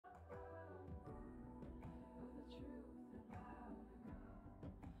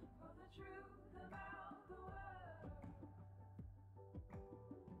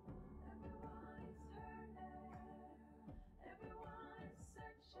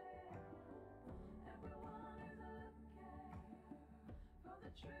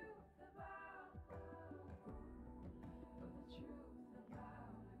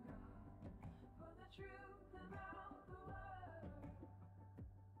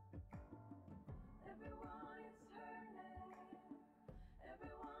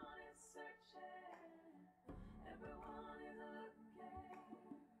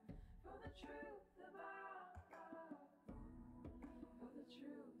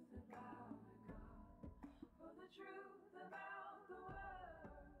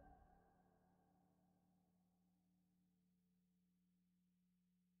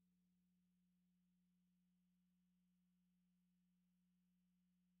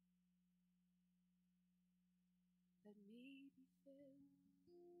Let me be filled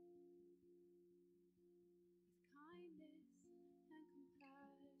with kindness and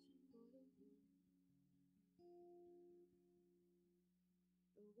compassion for the weak,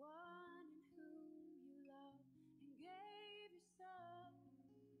 the one in whom you love and gave yourself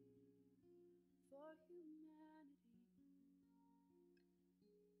for humanity.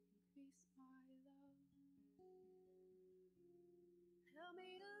 Increase my love. Help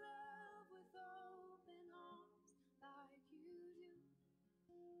me to love with open arms like you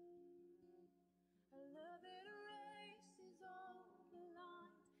do. A love that erases all the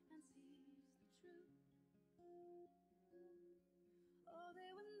lines and sees the truth. Oh,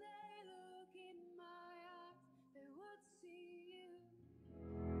 that when they look in my eyes, they would see you.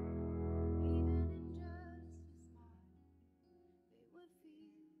 Even in just a smile, they would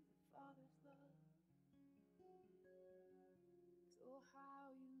feel the Father's love. So how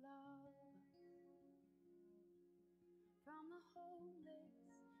you love, from the homeless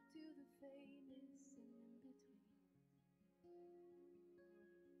to the famous and in between.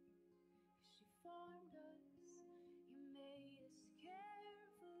 You formed us, you made us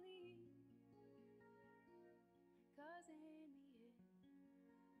carefully, 'cause in the end,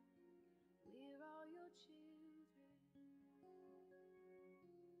 we're all your children. So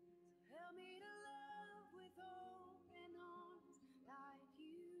help me to love with open arms like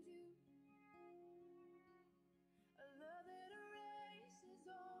you do. A love that erases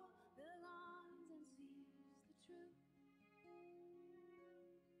all the lines and sees the truth.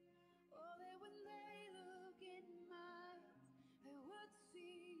 Oh, that when they look in my eyes, they would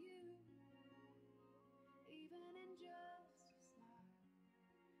see you. Even in just a smile,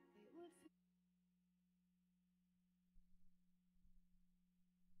 they would feel.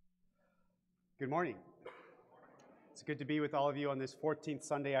 Good morning. It's good to be with all of you on this 14th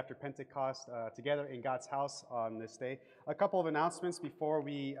Sunday after Pentecost, together in God's house on this day. A couple of announcements before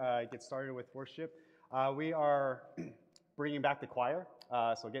we get started with worship. We are bringing back the choir,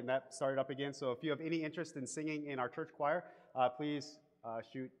 so getting that started up again. So if you have any interest in singing in our church choir, please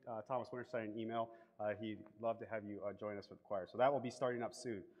shoot Thomas Winterstein an email. He'd love to have you join us for the choir. So that will be starting up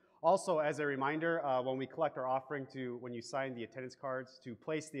soon. Also, as a reminder, when we collect our offering, when you sign the attendance cards, to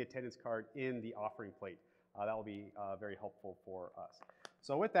place the attendance card in the offering plate. That will be very helpful for us.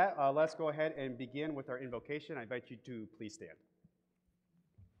 So with that, let's go ahead and begin with our invocation. I invite you to please stand.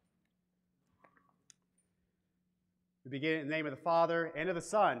 We begin in the name of the Father, and of the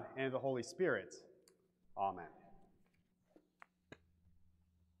Son, and of the Holy Spirit. Amen.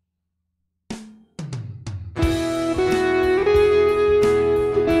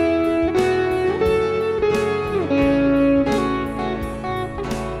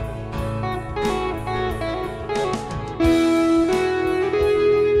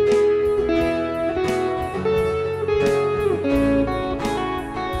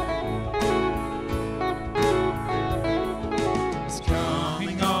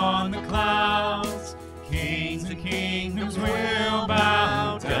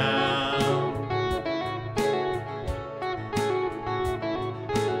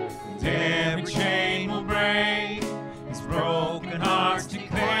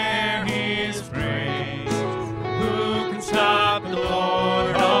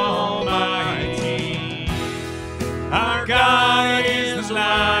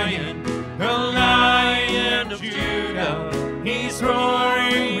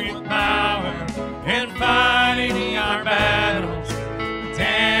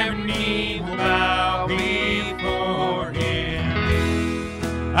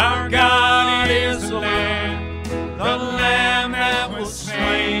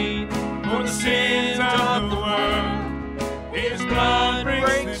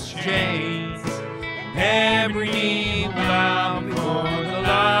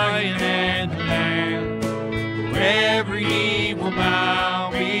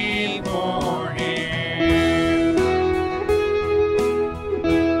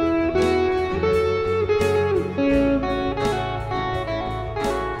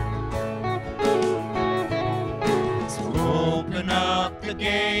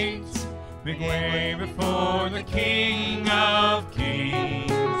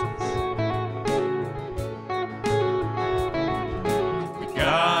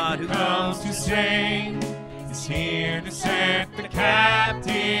 day is here to set the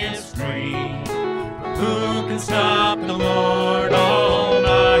captives free. Who can stop the Lord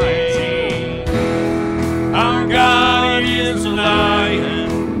Almighty? Our God is a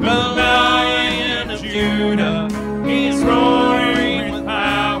lion, the Lion of Judah. He's roaring with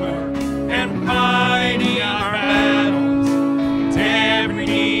power and fighting our battles, and every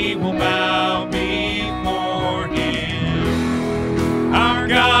knee will bow before him. Our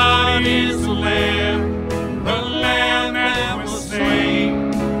God is the Lamb that was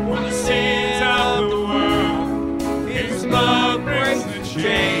slain for the sins of the world. His blood breaks the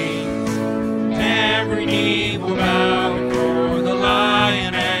chains, and every knee will bow before the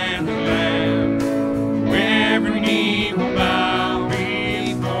Lion and the Lamb. Every knee will bow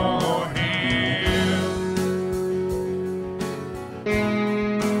before him.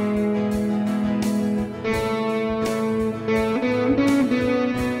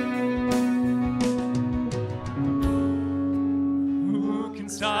 Who can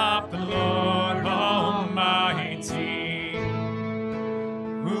stop the Lord Almighty?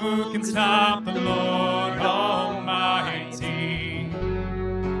 Who can stop the Lord Almighty?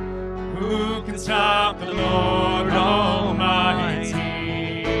 Who can stop the Lord Almighty?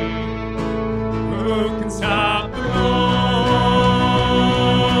 Who can stop the Lord?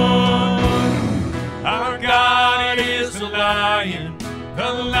 Our God is the Lion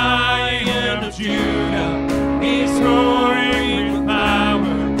of Judah. He's roaring with power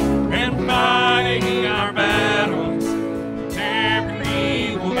and fighting our battles. Every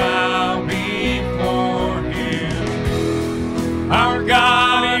knee will bow before him. Our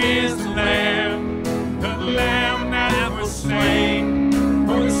God is the Lamb that was slain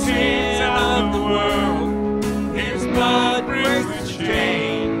for the sins of the world. His blood breaks the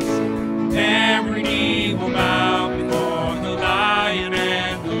chains. Every knee will bow before the Lion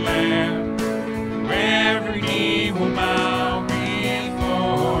and the Lamb. Every knee will bow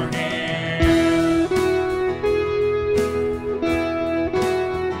before him.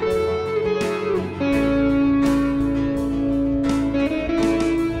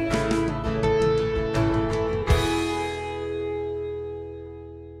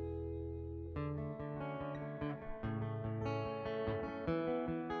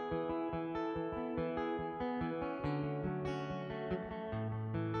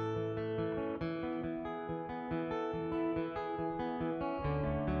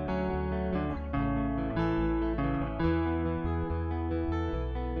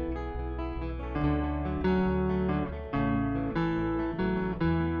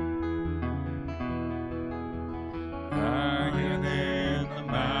 Higher than the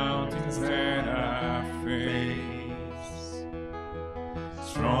mountains that I face,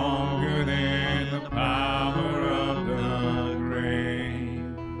 stronger than the power of the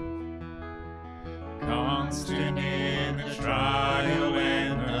grave, constant in the trial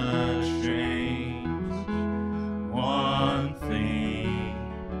and the change. One thing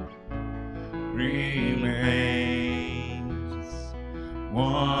remains,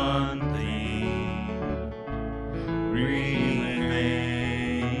 one thing remains.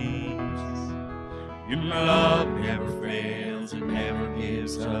 Your love never fails, it never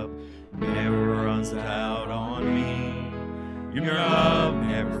gives up, never runs out on me. Your love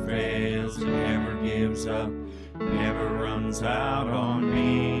never fails, it never gives up, never runs out on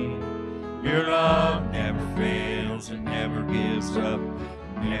me. Your love never fails, it never gives up,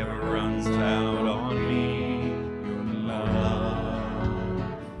 never runs out on me. Your love.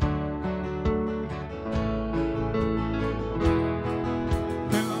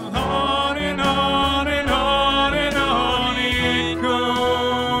 On and on and on and on it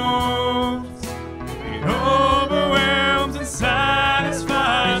goes. It overwhelms and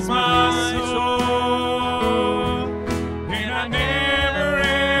satisfies my soul. And I never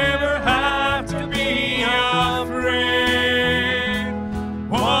ever have to be afraid.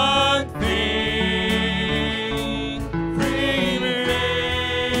 One thing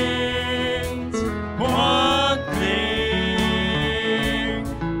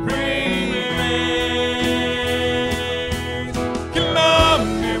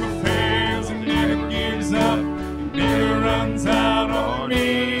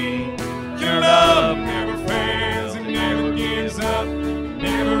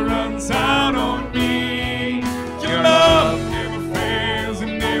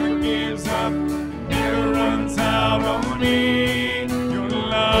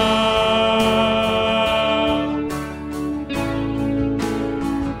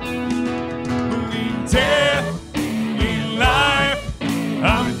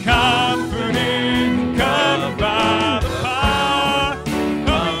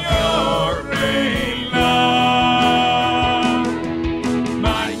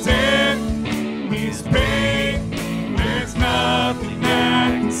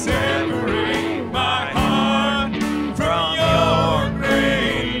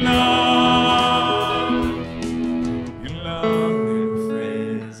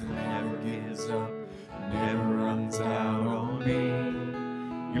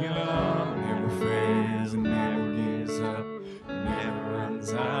Your love never fails and never gives up, never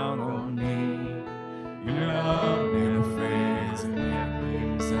runs out on me. Your love never fails and never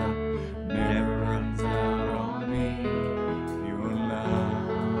gives up, never runs out on me. Your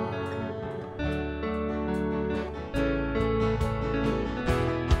love.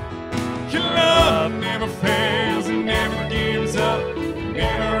 Your love never fails and never gives up,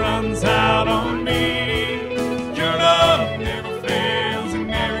 never runs out on me. Your love never fails and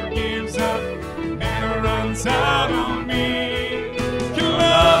never gives up, never runs out on me. Your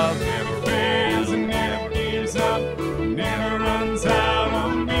love never fails and never gives up, never runs out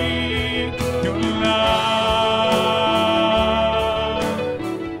on me. Your love.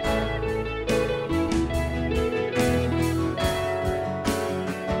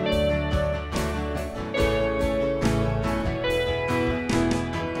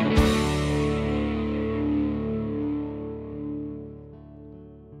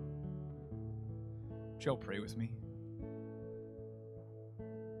 Joe, pray with me.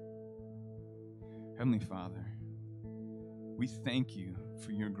 Heavenly Father, we thank you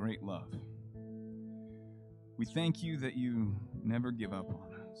for your great love. We thank you that you never give up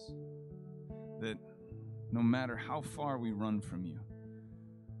on us, that no matter how far we run from you,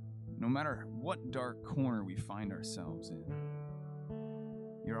 no matter what dark corner we find ourselves in,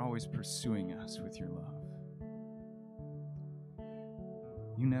 you're always pursuing us with your love.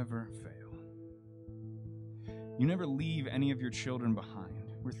 You never fail. You never leave any of your children behind.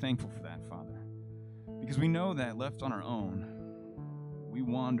 We're thankful for that, Father, because we know that left on our own, we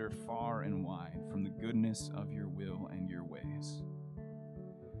wander far and wide from the goodness of your will and your ways.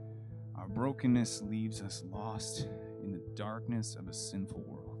 Our brokenness leaves us lost in the darkness of a sinful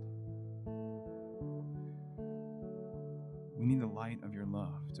world. We need the light of your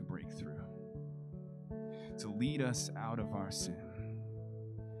love to break through, to lead us out of our sin,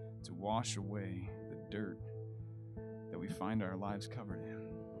 to wash away the dirt that we find our lives covered in.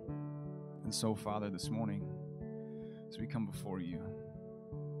 And so, Father, this morning, as we come before you,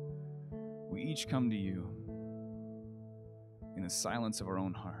 we each come to you in the silence of our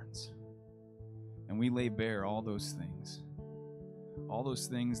own hearts, and we lay bare all those things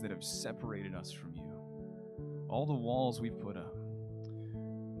that have separated us from you, all the walls we've put up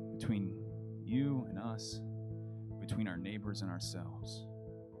between you and us, between our neighbors and ourselves.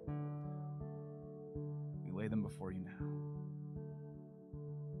 Lay them before you now.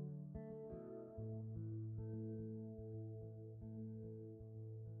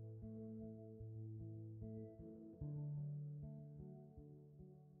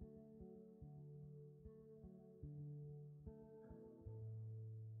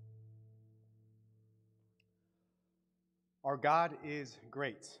 Our God is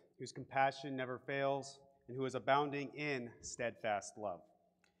great, whose compassion never fails, and who is abounding in steadfast love.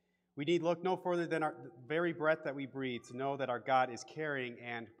 We need look no further than our very breath that we breathe to know that our God is caring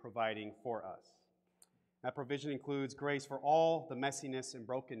and providing for us. That provision includes grace for all the messiness and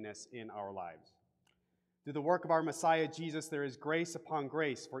brokenness in our lives. Through the work of our Messiah, Jesus, there is grace upon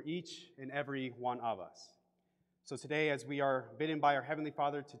grace for each and every one of us. So today, as we are bidden by our Heavenly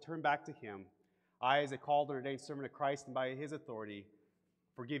Father to turn back to Him, I, as a called and ordained servant of Christ and by His authority,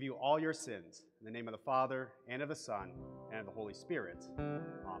 forgive you all your sins. In the name of the Father, and of the Son, and of the Holy Spirit.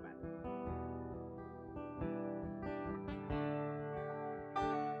 Amen.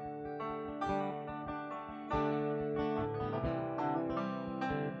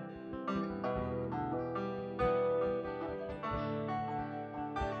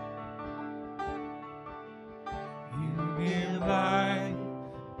 You give life,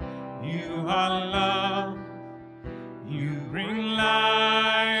 you are love, you bring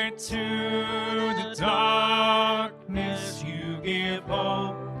light to the darkness, you give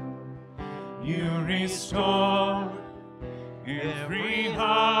hope, you restore every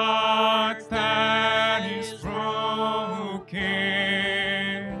heart that is broken.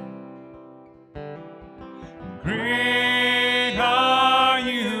 Great are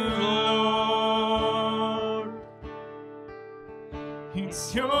you, Lord.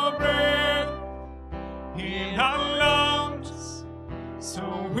 It's your breath in our lungs, so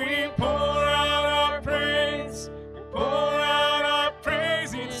we pour out our praise. We pour out our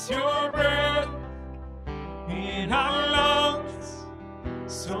praise. It's your breath in our lungs,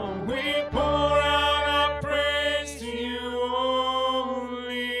 so we pour out our praise to you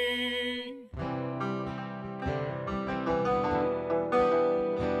only.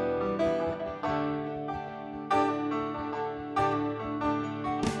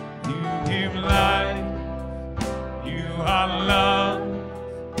 You give life, you are love,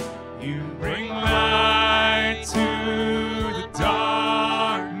 you bring light to the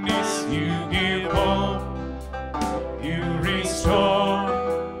darkness.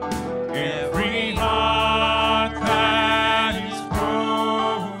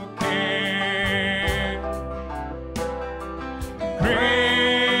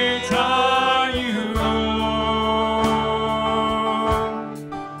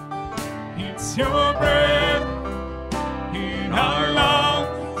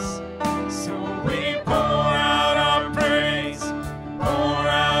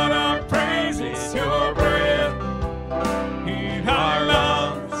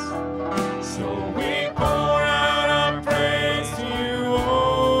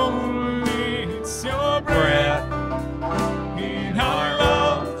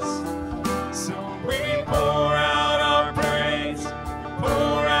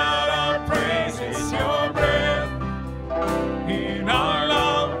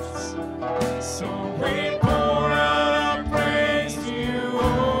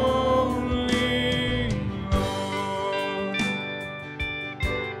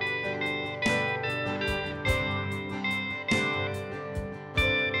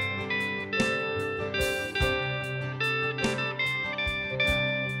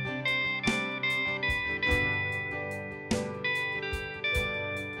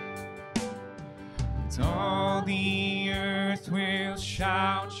 All the earth will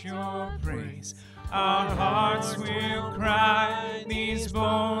shout your praise. Our hearts will cry, these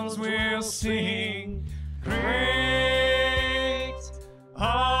bones will sing. Great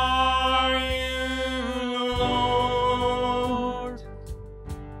are you, Lord.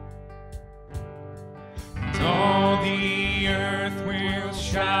 And all the earth will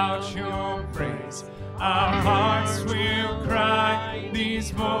shout your praise. Our hearts will cry,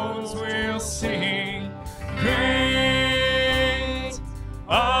 these bones will sing. Great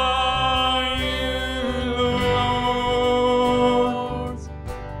are you, Lord.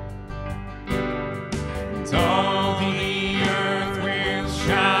 And all the earth will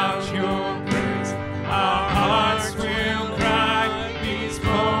shout your praise. Our hearts will cry, these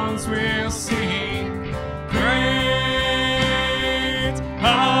bones will sing. Great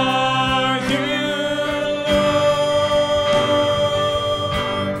are you, Lord.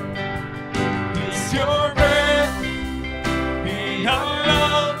 It's your breath in our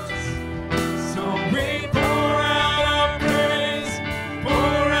lungs, so we pour out our praise,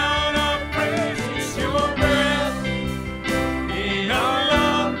 pour out our praise. It's your breath in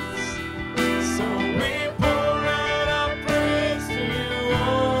our lungs, so we pour out our praise to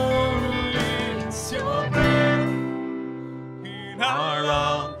you only. It's your breath in our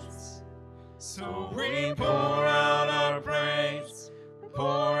lungs, so we pour out our praise,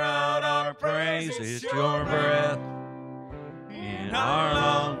 pour out our praise. It's your breath in our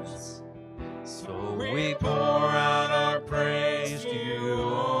lungs, so we pour out our praise to you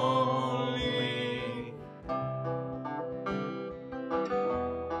only.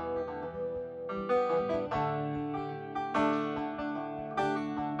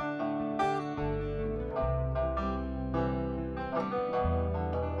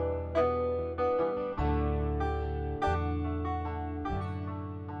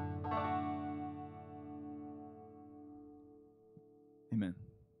 Amen.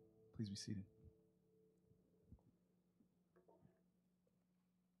 Please be seated.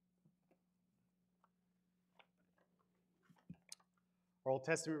 Our Old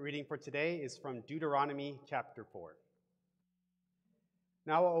Testament reading for today is from Deuteronomy chapter 4.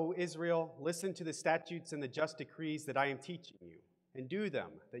 Now, O Israel, listen to the statutes and the just decrees that I am teaching you, and do them,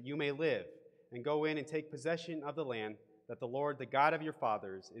 that you may live, and go in and take possession of the land that the Lord, the God of your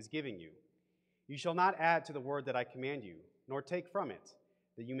fathers, is giving you. You shall not add to the word that I command you, nor take from it,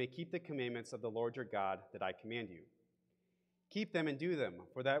 that you may keep the commandments of the Lord your God that I command you. Keep them and do them,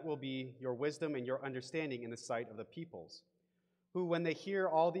 for that will be your wisdom and your understanding in the sight of the peoples, who, when they hear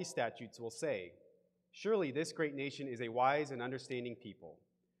all these statutes, will say, surely this great nation is a wise and understanding people.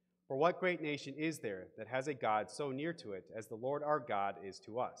 For what great nation is there that has a God so near to it as the Lord our God is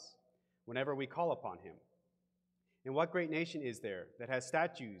to us, whenever we call upon him? And what great nation is there that has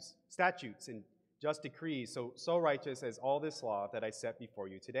statutes and just decrees so righteous as all this law that I set before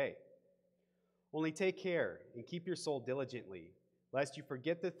you today? Only take care and keep your soul diligently, lest you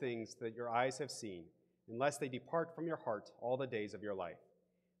forget the things that your eyes have seen, and lest they depart from your heart all the days of your life.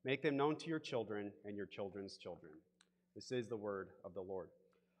 Make them known to your children and your children's children. This is the word of the Lord.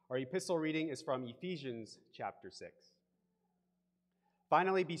 Our epistle reading is from Ephesians chapter 6.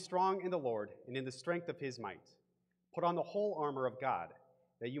 Finally, be strong in the Lord and in the strength of his might. Put on the whole armor of God,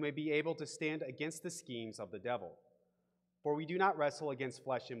 that you may be able to stand against the schemes of the devil. For we do not wrestle against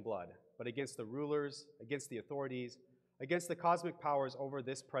flesh and blood, but against the rulers, against the authorities, against the cosmic powers over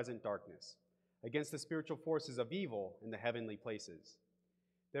this present darkness, against the spiritual forces of evil in the heavenly places.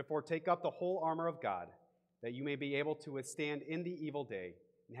 Therefore take up the whole armor of God, that you may be able to withstand in the evil day,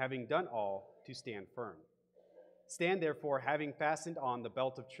 and having done all, to stand firm. Stand therefore, having fastened on the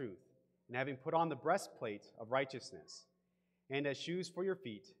belt of truth, and having put on the breastplate of righteousness, and as shoes for your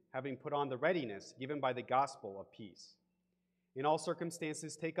feet, having put on the readiness given by the gospel of peace. In all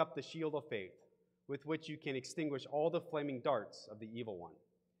circumstances take up the shield of faith, with which you can extinguish all the flaming darts of the evil one.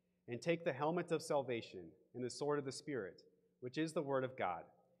 And take the helmet of salvation and the sword of the Spirit, which is the word of God,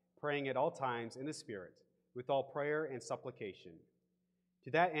 praying at all times in the Spirit, with all prayer and supplication.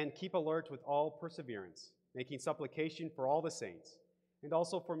 To that end keep alert with all perseverance, making supplication for all the saints, and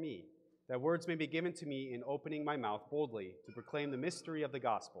also for me, that words may be given to me in opening my mouth boldly to proclaim the mystery of the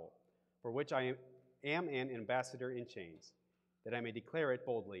gospel, for which I am an ambassador in chains, that I may declare it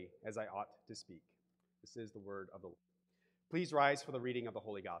boldly as I ought to speak. This is the word of the Lord. Please rise for the reading of the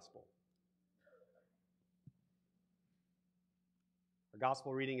Holy Gospel. Our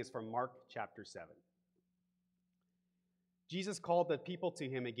gospel reading is from Mark chapter 7. Jesus called the people to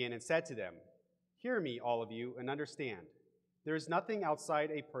him again and said to them, "Hear me, all of you, and understand. There is nothing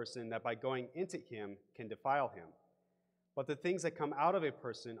outside a person that by going into him can defile him, but the things that come out of a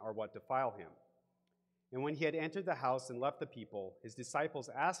person are what defile him. And when he had entered the house and left the people, his disciples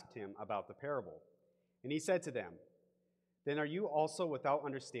asked him about the parable. And he said to them, "Then are you also without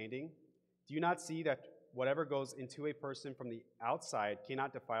understanding? Do you not see that whatever goes into a person from the outside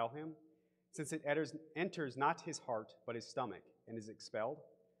cannot defile him, since it enters not his heart, but his stomach, and is expelled?"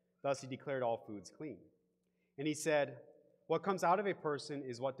 Thus he declared all foods clean. And he said, "What comes out of a person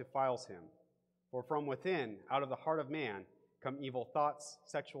is what defiles him. For from within, out of the heart of man, come evil thoughts,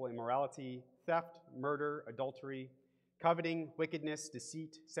 sexual immorality, theft, murder, adultery, coveting, wickedness,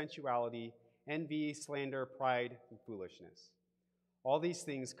 deceit, sensuality, envy, slander, pride, and foolishness. All these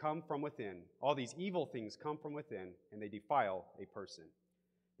things come from within. All these evil things come from within, and they defile a person."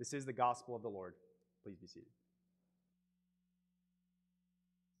 This is the gospel of the Lord. Please be seated.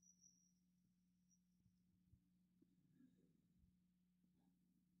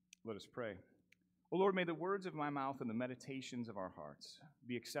 Let us pray. O Lord, may the words of my mouth and the meditations of our hearts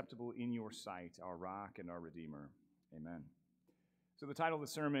be acceptable in your sight, our rock and our redeemer. Amen. So the title of the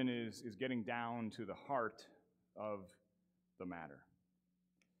sermon is Getting Down to the Heart of the Matter.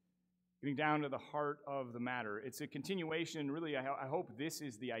 Getting down to the heart of the matter. It's a continuation, really, I hope this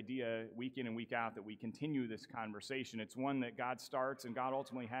is the idea week in and week out, that we continue this conversation. It's one that God starts and God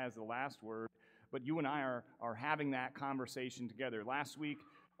ultimately has the last word, but you and I are having that conversation together. Last week,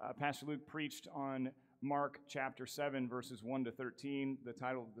 Pastor Luke preached on Mark chapter 7, verses 1 to 13. The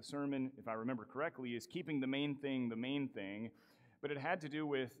title of the sermon, if I remember correctly, is Keeping the Main Thing the Main Thing. But it had to do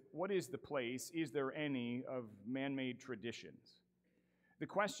with, what is the place, is there any, of man-made traditions? The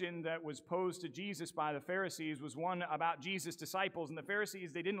question that was posed to Jesus by the Pharisees was one about Jesus' disciples. And the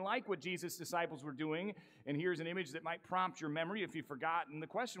Pharisees, they didn't like what Jesus' disciples were doing. And here's an image that might prompt your memory if you've forgotten. The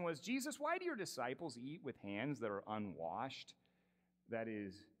question was, "Jesus, why do your disciples eat with hands that are unwashed?" That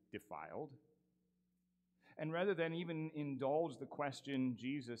is, defiled. And rather than even indulge the question,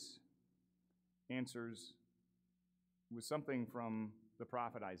 Jesus answers with something from the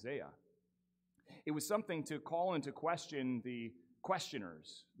prophet Isaiah. It was something to call into question the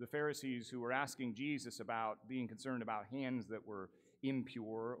questioners, the Pharisees who were asking Jesus about being concerned about hands that were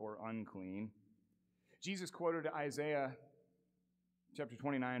impure or unclean. Jesus quoted Isaiah chapter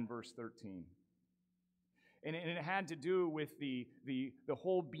 29, verse 13. And it had to do with the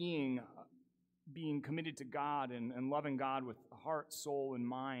whole being committed to God and loving God with heart, soul, and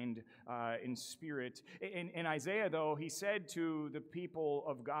mind, and spirit. In Isaiah, though, he said to the people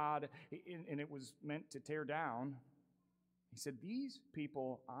of God, and it was meant to tear down, he said, "These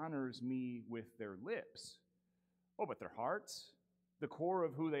people honors me with their lips. Oh, but their hearts, the core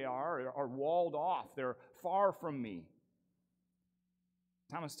of who they are walled off. They're far from me."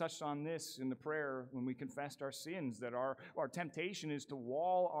 Thomas touched on this in the prayer when we confessed our sins, that our temptation is to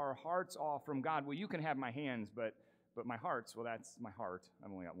wall our hearts off from God. Well, you can have my hands, but my hearts, well, that's my heart.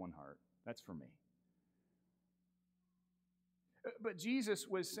 I've only got one heart. That's for me. But Jesus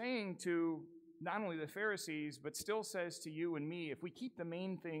was saying to not only the Pharisees, but still says to you and me, if we keep the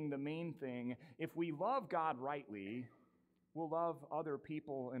main thing, if we love God rightly, we'll love other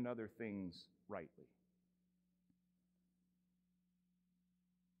people and other things rightly.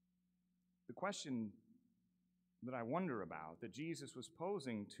 The question that I wonder about, that Jesus was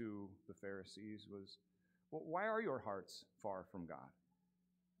posing to the Pharisees, was, well, why are your hearts far from God?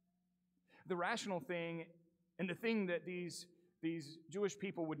 The rational thing, and the thing that these Jewish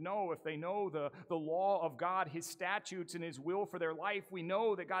people would know if they know the law of God, His statutes, and His will for their life, we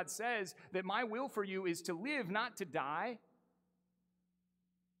know that God says that my will for you is to live, not to die.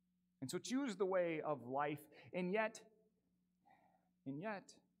 And so choose the way of life, and yet,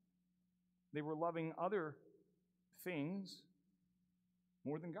 they were loving other things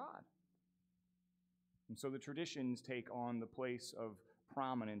more than God. And so the traditions take on the place of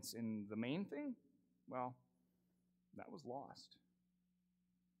prominence in the main thing. Well, that was lost.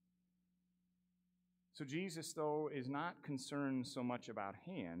 So Jesus, though, is not concerned so much about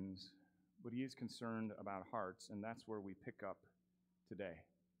hands, but He is concerned about hearts, and that's where we pick up today.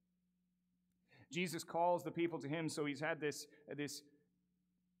 Jesus calls the people to Him, so He's had this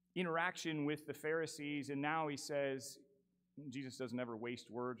interaction with the Pharisees, and now He says, Jesus doesn't ever waste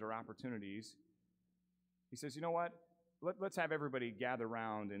words or opportunities. He says, you know what? Let's have everybody gather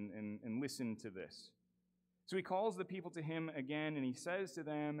around and listen to this. So He calls the people to Him again, and He says to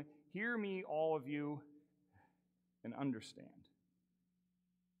them, "Hear me, all of you, and understand.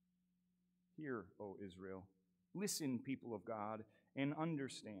 Hear, O Israel. Listen, people of God, and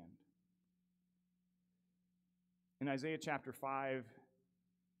understand." In Isaiah chapter 5,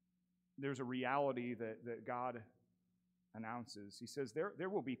 there's a reality that God announces. He says there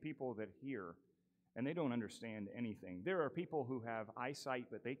will be people that hear, and they don't understand anything. There are people who have eyesight,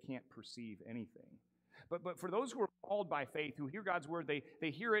 but they can't perceive anything. But for those who are called by faith, who hear God's word,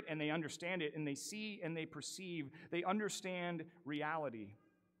 they hear it and they understand it, and they see and they perceive. They understand reality.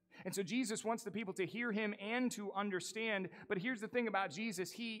 And so Jesus wants the people to hear him and to understand. But here's the thing about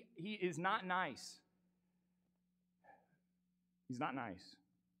Jesus. He is not nice. He's not nice.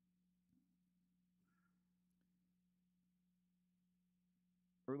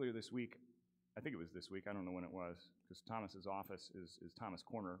 Earlier this week, I think it was this week, I don't know when it was, because Thomas's office is Thomas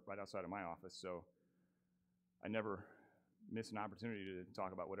Corner, right outside of my office, so I never miss an opportunity to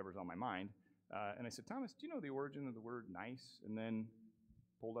talk about whatever's on my mind. And I said, Thomas, do you know the origin of the word nice? And then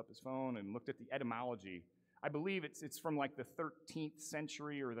pulled up his phone and looked at the etymology. I believe it's from like the 13th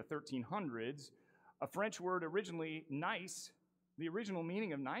century or the 1300s. A French word originally, nice, the original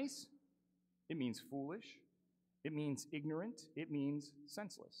meaning of nice, it means foolish, it means ignorant, it means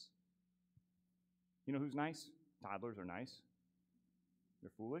senseless. You know who's nice? Toddlers are nice.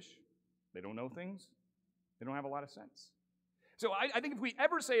 They're foolish. They don't know things. They don't have a lot of sense. So I think if we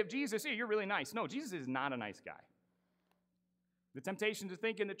ever say of Jesus, hey, you're really nice. No, Jesus is not a nice guy. The temptation to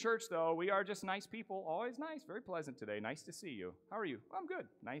think in the church, though, we are just nice people. Always nice. Very pleasant today. Nice to see you. How are you? Well, I'm good.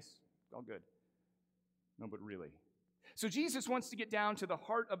 Nice. All good. No, but really. So Jesus wants to get down to the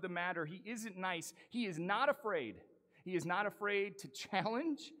heart of the matter. He isn't nice. He is not afraid. He is not afraid to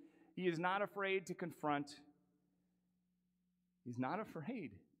challenge. He is not afraid to confront. He's not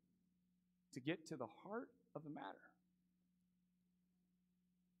afraid to get to the heart of the matter.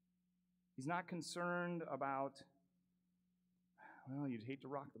 He's not concerned about, well, you'd hate to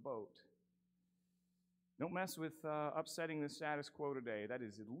rock the boat. Don't mess with upsetting the status quo today. That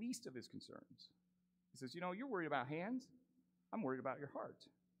is the least of his concerns. He says, you know, you're worried about hands. I'm worried about your heart.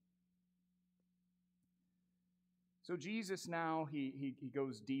 So Jesus now, he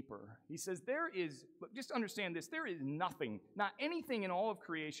goes deeper. He says, look, just understand this, there is nothing, not anything in all of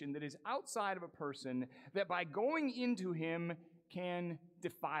creation that is outside of a person that by going into him can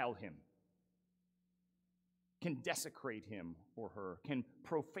defile him, can desecrate him or her, can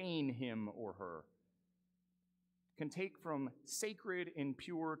profane him or her, can take from sacred and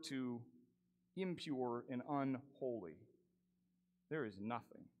pure to impure and unholy. There is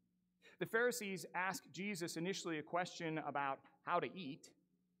nothing. The Pharisees asked Jesus initially a question about how to eat,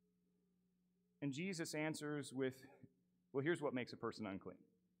 and Jesus answers with, well, here's what makes a person unclean.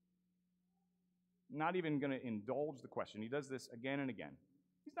 Not even going to indulge the question. He does this again and again.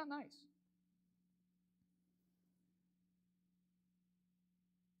 He's not nice.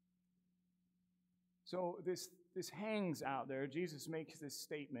 So this hangs out there. Jesus makes this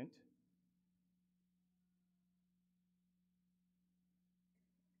statement.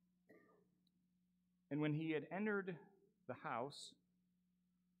 And when he had entered the house,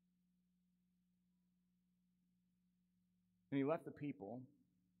 and he left the people,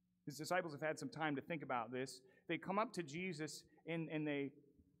 his disciples have had some time to think about this. They come up to Jesus and they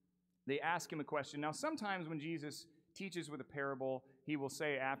ask him a question. Now, sometimes when Jesus teaches with a parable, he will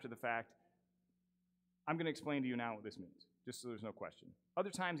say after the fact, I'm going to explain to you now what this means, just so there's no question.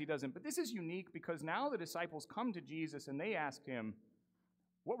 Other times he doesn't. But this is unique because now the disciples come to Jesus and they ask him,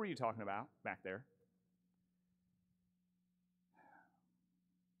 what were you talking about back there?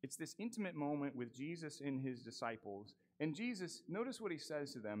 It's this intimate moment with Jesus and his disciples. And Jesus, notice what he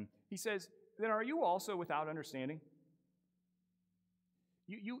says to them. He says, then are you also without understanding?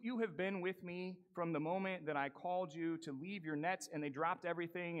 You have been with me from the moment that I called you to leave your nets, and they dropped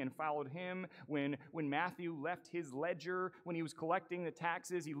everything and followed him. When Matthew left his ledger, when he was collecting the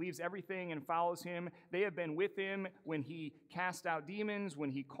taxes, he leaves everything and follows him. They have been with him when he casts out demons,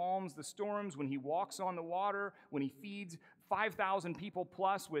 when he calms the storms, when he walks on the water, when he feeds 5,000 people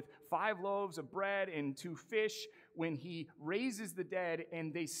plus with 5 loaves of bread and 2 fish, when he raises the dead,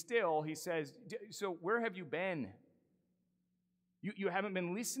 and they still, he says, so where have you been? You haven't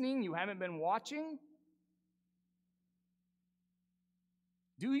been listening? You haven't been watching?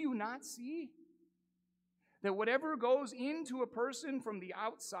 Do you not see that whatever goes into a person from the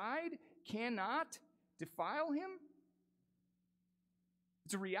outside cannot defile him?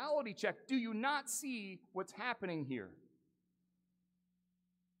 It's a reality check. Do you not see what's happening here?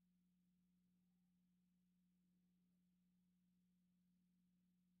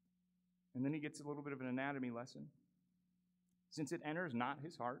 And then he gets a little bit of an anatomy lesson. Since it enters not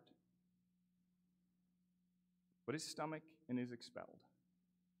his heart, but his stomach, and is expelled.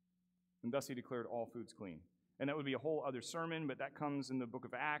 And thus he declared all foods clean. And that would be a whole other sermon, but that comes in the book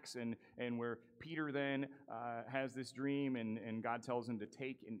of Acts, and where Peter then has this dream, and God tells him to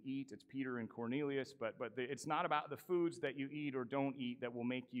take and eat. It's Peter and Cornelius, but it's not about the foods that you eat or don't eat that will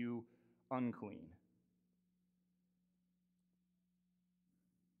make you unclean.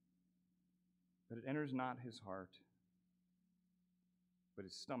 that it enters not his heart, but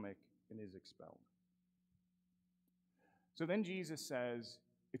his stomach, and is expelled. So then Jesus says,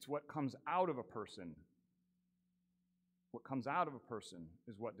 it's what comes out of a person. What comes out of a person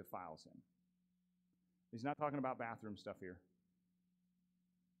is what defiles him. He's not talking about bathroom stuff here.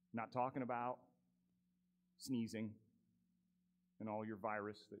 Not talking about sneezing and all your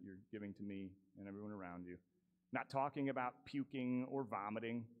virus that you're giving to me and everyone around you. Not talking about puking or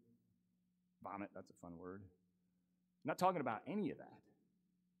vomiting. Vomit, that's a fun word. Not talking about any of that.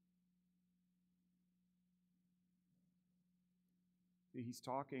 He's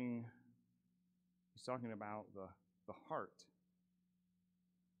talking about the heart.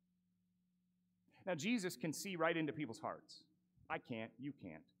 Now, Jesus can see right into people's hearts. I can't, you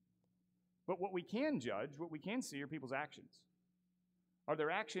can't. But what we can judge, what we can see are people's actions. Are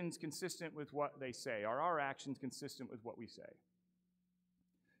their actions consistent with what they say? Are our actions consistent with what we say?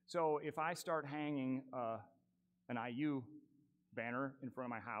 So if I start hanging an IU banner in front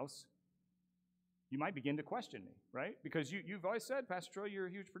of my house, you might begin to question me, right? Because you've always said, Pastor Troy, you're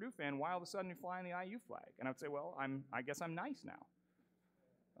a huge Purdue fan. Why all of a sudden you're flying the IU flag? And I would say, well, I guess I'm nice now.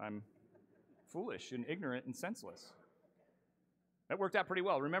 I'm foolish and ignorant and senseless. That worked out pretty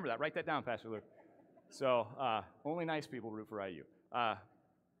well. Remember that. Write that down, Pastor Luke. So only nice people root for IU.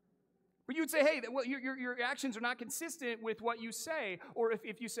 But you'd say, hey, well, your actions are not consistent with what you say. Or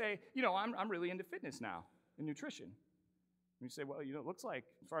if you say, I'm really into fitness now and nutrition. And you say, well, it looks like,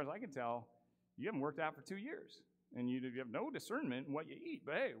 as far as I can tell, you haven't worked out for 2 years. And you have no discernment in what you eat.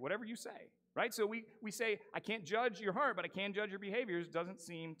 But hey, whatever you say. Right? So we say, I can't judge your heart, but I can judge your behaviors. Doesn't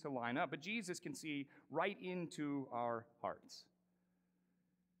seem to line up. But Jesus can see right into our hearts.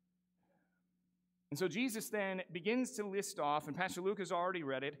 And so Jesus then begins to list off, and Pastor Luke has already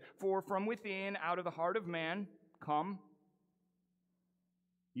read it, for from within, out of the heart of man, come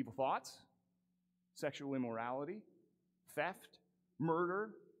evil thoughts, sexual immorality, theft, murder,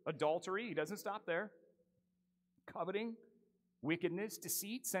 adultery. He doesn't stop there. Coveting, wickedness,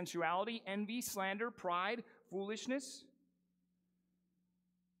 deceit, sensuality, envy, slander, pride, foolishness.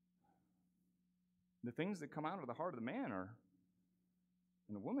 The things that come out of the heart of the man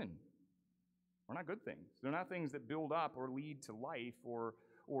and the woman are not good things. They're not things that build up or lead to life or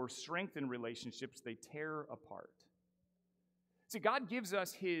strengthen relationships. They tear apart. See, God gives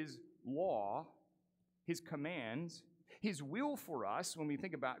us His law, His commands, His will for us when we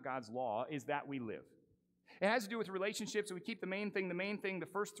think about God's law is that we live. It has to do with relationships, so we keep the main thing. The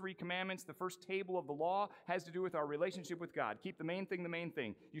first 3 commandments, the first table of the law has to do with our relationship with God. Keep the main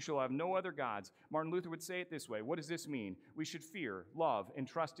thing. You shall have no other gods. Martin Luther would say it this way. What does this mean? We should fear, love, and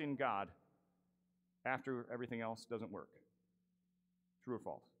trust in God after everything else doesn't work. True or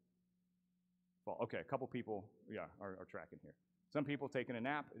false? False. Okay, a couple people, are tracking here. Some people taking a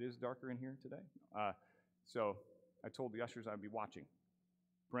nap. It is darker in here today. So I told the ushers I'd be watching.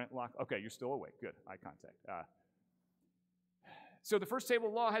 Brent Locke. Okay, you're still awake. Good. Eye contact. So the first table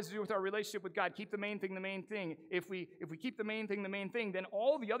of law has to do with our relationship with God. Keep the main thing. If we keep the main thing, then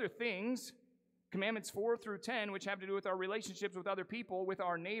all the other things, commandments 4 through 10, which have to do with our relationships with other people, with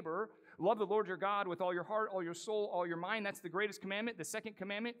our neighbor, love the Lord your God with all your heart, all your soul, all your mind. That's the greatest commandment. The second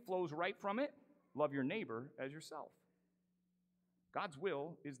commandment flows right from it. Love your neighbor as yourself. God's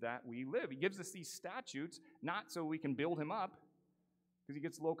will is that we live. He gives us these statutes not so we can build him up, because he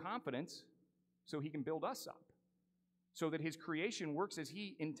gets low confidence, so he can build us up, so that his creation works as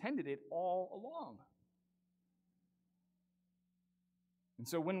he intended it all along. And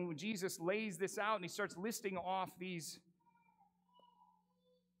so when Jesus lays this out and he starts listing off these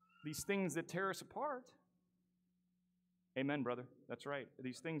things that tear us apart, amen, brother, that's right,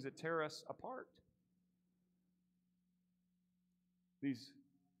 these things that tear us apart, these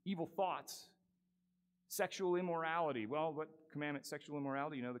evil thoughts, sexual immorality. Well, what commandment? Sexual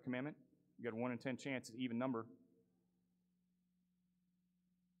immorality. You know the commandment? You got a 1 in 10 chance. It's an even number.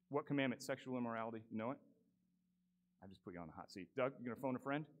 What commandment? Sexual immorality. You know it? I just put you on the hot seat. Doug, you going to phone a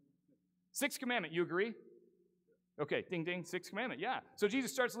friend? 6th commandment. You agree? Okay, ding, ding. 6th commandment. Yeah. So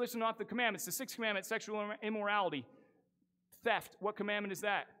Jesus starts listing off the commandments. The 6th commandment, sexual immorality. Theft. What commandment is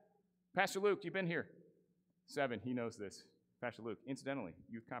that? Pastor Luke, you've been here. 7. He knows this. Pastor Luke. Incidentally,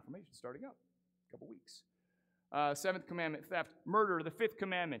 youth confirmation starting up. Couple weeks. 7th commandment, theft. Murder, the 5th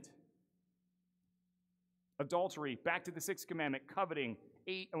commandment. Adultery, back to the 6th commandment. Coveting,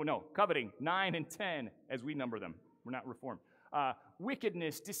 coveting, 9 and 10, as we number them. We're not reformed.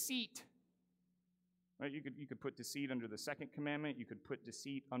 Wickedness, deceit. Right? You could put deceit under the second commandment. You could put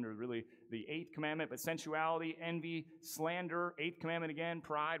deceit under really the eighth commandment. But sensuality, envy, slander, eighth commandment again,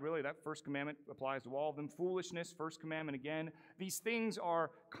 pride, really that first commandment applies to all of them. Foolishness, first commandment again. These things are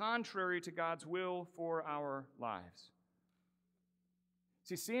contrary to God's will for our lives.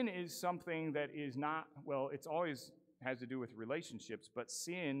 See, sin is something that is not, well, it's always has to do with relationships, but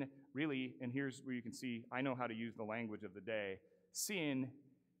sin really, and here's where you can see, I know how to use the language of the day, sin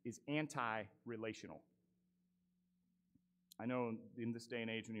is anti-relational. I know in this day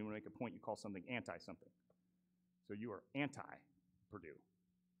and age, when you want to make a point, you call something anti-something. So you are anti-Purdue.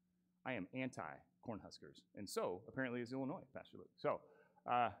 I am anti-Cornhuskers. And so, apparently, is Illinois, Pastor Luke. So,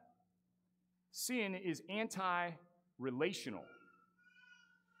 sin is anti-relational.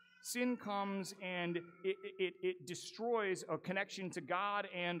 Sin comes and it destroys a connection to God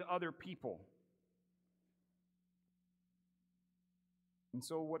and other people. And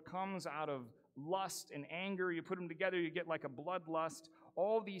so what comes out of lust and anger, you put them together, you get like a bloodlust.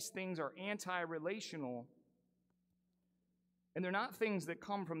 All these things are anti-relational. And they're not things that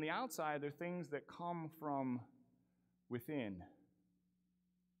come from the outside, they're things that come from within.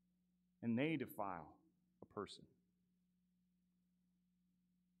 And they defile a person.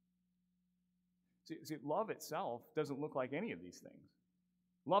 See, love itself doesn't look like any of these things.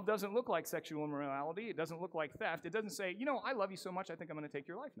 Love doesn't look like sexual immorality. It doesn't look like theft. It doesn't say, you know, I love you so much, I think I'm going to take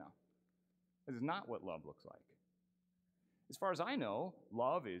your life now. This is not what love looks like. As far as I know,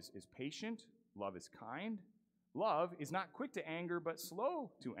 love is patient. Love is kind. Love is not quick to anger, but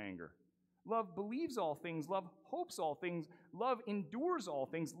slow to anger. Love believes all things. Love hopes all things. Love endures all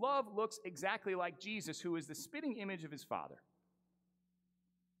things. Love looks exactly like Jesus, who is the spitting image of his Father.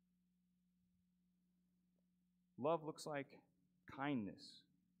 Love looks like kindness,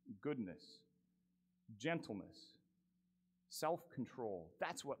 goodness, gentleness, self-control.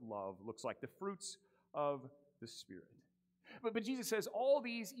 That's what love looks like, the fruits of the Spirit. But Jesus says all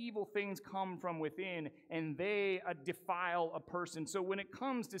these evil things come from within, and they defile a person. So when it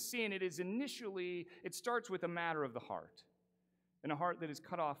comes to sin, it starts with a matter of the heart, and a heart that is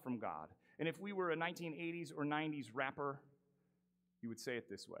cut off from God. And if we were a 1980s or 90s rapper, you would say it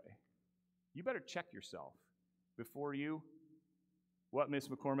this way: you better check yourself before you, what, Miss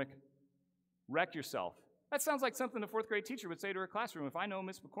McCormick? Wreck yourself. That sounds like something a fourth grade teacher would say to her classroom. If I know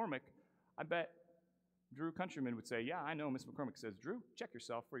Miss McCormick, I bet Drew Countryman would say, yeah, I know Miss McCormick says, Drew, check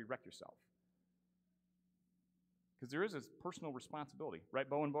yourself before you wreck yourself. Because there is a personal responsibility. Right,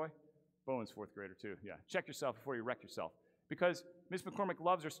 Bowen boy? Bowen's fourth grader too, yeah. Check yourself before you wreck yourself. Because Miss McCormick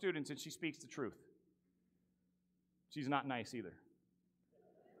loves her students and she speaks the truth. She's not nice either.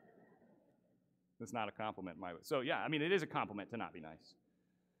 That's not a compliment in my way. So yeah, I mean, it is a compliment to not be nice.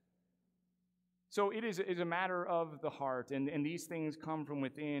 So it is a matter of the heart, and these things come from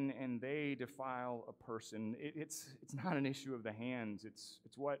within, and they defile a person. It's not an issue of the hands. It's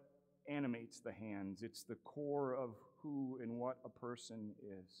what animates the hands. It's the core of who and what a person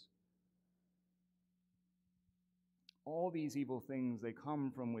is. All these evil things, they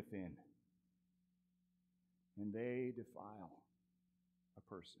come from within, and they defile a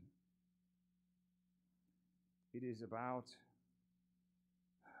person. It is about,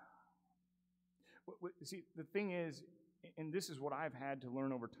 see, the thing is, and this is what I've had to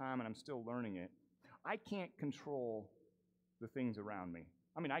learn over time, and I'm still learning it, I can't control the things around me.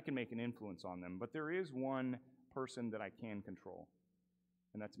 I mean, I can make an influence on them, but there is one person that I can control,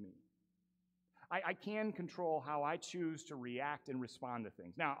 and that's me. I can control how I choose to react and respond to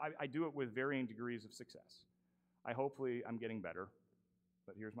things. Now, I do it with varying degrees of success. Hopefully, I'm getting better.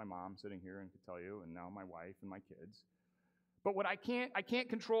 But here's my mom sitting here and could tell you, and now my wife and my kids. But what I can't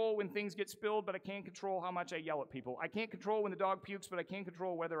control when things get spilled, but I can control how much I yell at people. I can't control when the dog pukes, but I can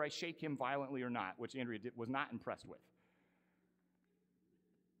control whether I shake him violently or not, which Andrea was not impressed with.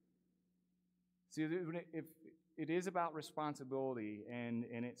 See, if it is about responsibility, and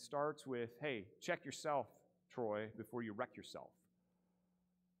it starts with, hey, check yourself, Troy, before you wreck yourself.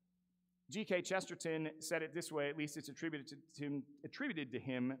 G.K. Chesterton said it this way, at least it's attributed to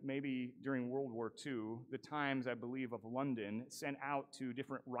him, maybe during World War II. The Times, I believe, of London sent out to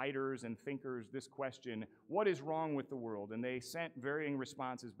different writers and thinkers this question: what is wrong with the world? And they sent varying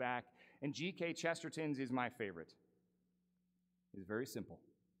responses back, and G.K. Chesterton's is my favorite. It's very simple.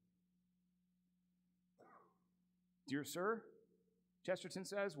 Dear sir, Chesterton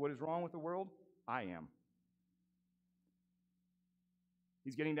says, what is wrong with the world? I am.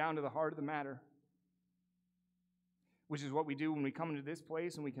 He's getting down to the heart of the matter, which is what we do when we come into this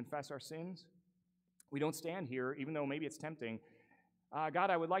place and we confess our sins. We don't stand here, even though maybe it's tempting. God,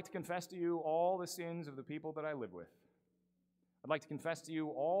 I would like to confess to you all the sins of the people that I live with. I'd like to confess to you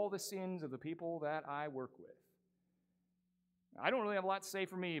all the sins of the people that I work with. I don't really have a lot to say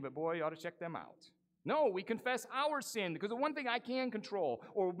for me, but boy, you ought to check them out. No, we confess our sin because the one thing I can control,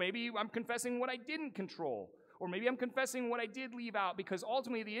 or maybe I'm confessing what I didn't control, or maybe I'm confessing what I did leave out, because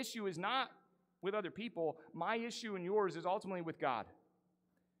ultimately the issue is not with other people. My issue and yours is ultimately with God.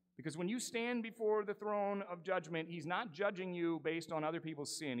 Because when you stand before the throne of judgment, he's not judging you based on other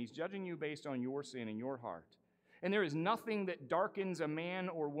people's sin. He's judging you based on your sin in your heart. And there is nothing that darkens a man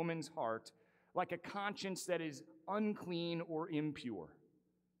or woman's heart like a conscience that is unclean or impure.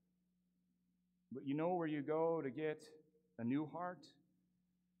 But you know where you go to get a new heart?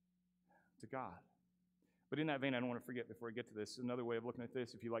 To God. But in that vein, I don't want to forget before I get to this, another way of looking at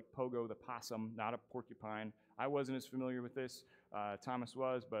this, if you like Pogo the possum, not a porcupine. I wasn't as familiar with this. Thomas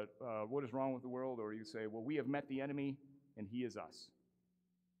was, but what is wrong with the world? Or you say, well, we have met the enemy, and he is us.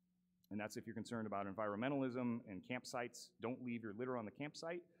 And that's if you're concerned about environmentalism and campsites. Don't leave your litter on the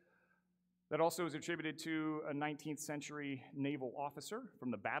campsite. That also is attributed to a 19th century naval officer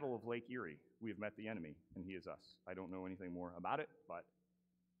from the Battle of Lake Erie. We have met the enemy, and he is us. I don't know anything more about it, but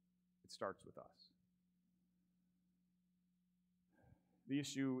it starts with us. The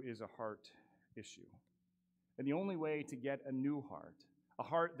issue is a heart issue. And the only way to get a new heart, a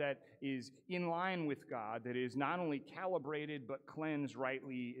heart that is in line with God, that is not only calibrated but cleansed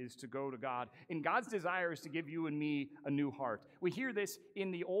rightly, is to go to God. And God's desire is to give you and me a new heart. We hear this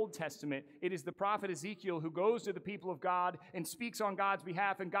in the Old Testament. It is the prophet Ezekiel who goes to the people of God and speaks on God's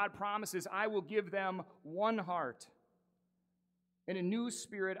behalf, and God promises, I will give them one heart. And a new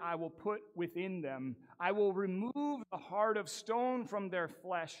spirit I will put within them. I will remove the heart of stone from their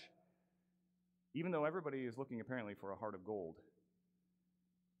flesh, even though everybody is looking apparently for a heart of gold.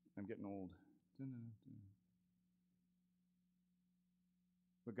 I'm getting old.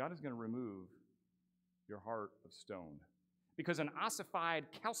 But God is going to remove your heart of stone. Because an ossified,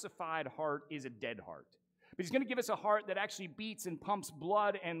 calcified heart is a dead heart. But he's going to give us a heart that actually beats and pumps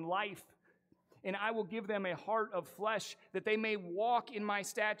blood and life. And I will give them a heart of flesh, that they may walk in my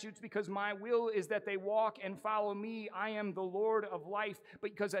statutes, because my will is that they walk and follow me. I am the Lord of life.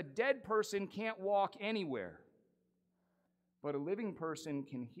 Because a dead person can't walk anywhere. But a living person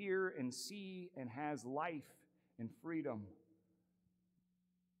can hear and see and has life and freedom.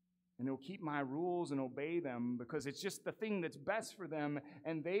 And they'll keep my rules and obey them, because it's just the thing that's best for them.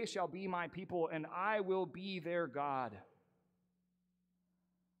 And they shall be my people, and I will be their God.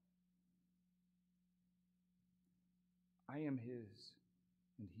 I am his,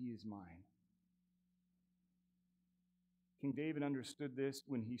 and he is mine. King David understood this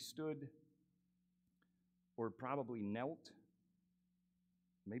when he stood, or probably knelt,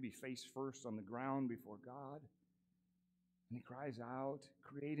 maybe face first on the ground before God. And he cries out,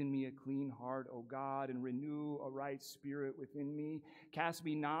 create in me a clean heart, O God, and renew a right spirit within me. Cast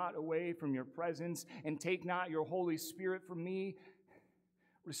me not away from your presence, and take not your Holy Spirit from me.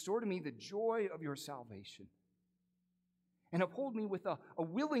 Restore to me the joy of your salvation. And uphold me with a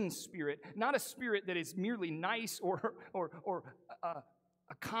willing spirit, not a spirit that is merely nice or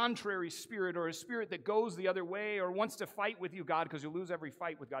a contrary spirit, or a spirit that goes the other way or wants to fight with you, God, because you'll lose every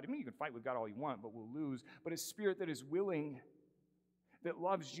fight with God. I mean, you can fight with God all you want, but we'll lose. But a spirit that is willing, that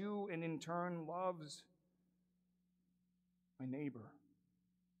loves you and in turn loves my neighbor.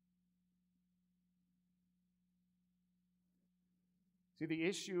 See, the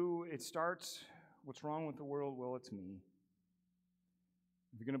issue, it starts, what's wrong with the world? Well, it's me.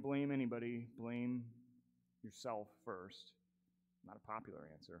 If you're going to blame anybody, blame yourself first. Not a popular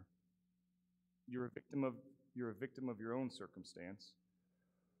answer. You're a victim of your own circumstance.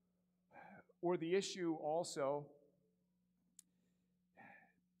 Or the issue also,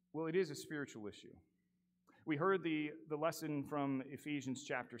 well, it is a spiritual issue. We heard the lesson from Ephesians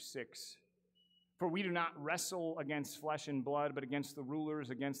chapter 6. For we do not wrestle against flesh and blood, but against the rulers,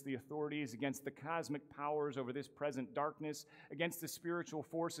 against the authorities, against the cosmic powers over this present darkness, against the spiritual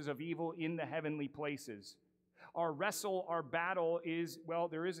forces of evil in the heavenly places. Our wrestle, our battle is, well,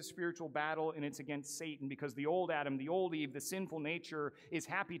 there is a spiritual battle, and it's against Satan, because the old Adam, the old Eve, the sinful nature is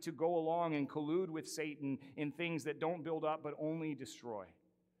happy to go along and collude with Satan in things that don't build up but only destroy.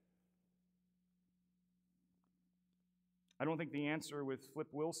 I don't think the answer with Flip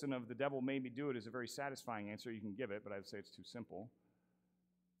Wilson of "the devil made me do it" is a very satisfying answer. You can give it, but I would say it's too simple.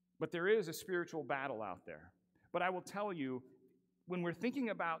 But there is a spiritual battle out there. But I will tell you, when we're thinking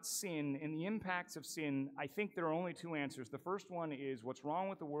about sin and the impacts of sin, I think there are only two answers. The first one is what's wrong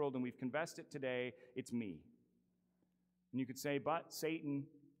with the world, and we've confessed it today, it's me. And you could say, but Satan.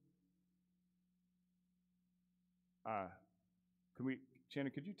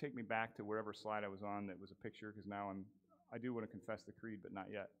 Shannon, could you take me back to wherever slide I was on that was a picture? Because now I do want to confess the creed, but not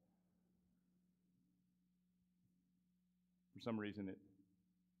yet. For some reason, it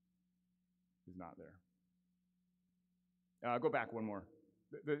is not there. Go back one more.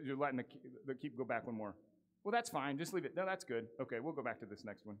 You're letting go back one more. Well, that's fine. Just leave it. No, that's good. Okay, we'll go back to this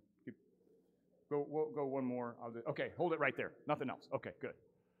next one. We'll go one more. Okay, hold it right there. Nothing else. Okay, good.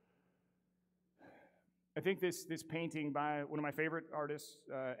 I think this painting by one of my favorite artists,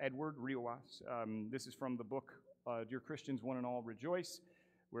 Edward Rioas. This is from the book Dear Christians, One and All Rejoice,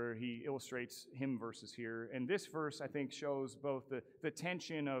 where he illustrates hymn verses here. And this verse, I think, shows both the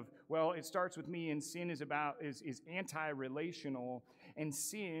tension of, well, it starts with me, and sin is anti-relational, and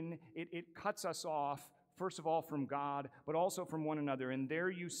sin, it cuts us off, first of all, from God, but also from one another. And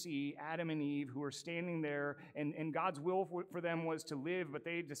there you see Adam and Eve who are standing there, and God's will for them was to live, but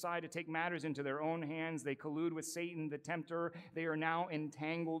they decide to take matters into their own hands. They collude with Satan, the tempter. They are now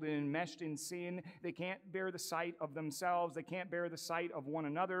entangled and enmeshed in sin. They can't bear the sight of themselves. They can't bear the sight of one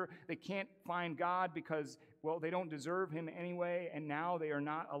another. They can't find God because, well, they don't deserve him anyway, and now they are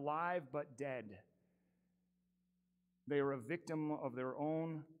not alive but dead. They are a victim of their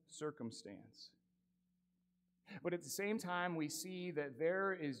own circumstance. But at the same time, we see that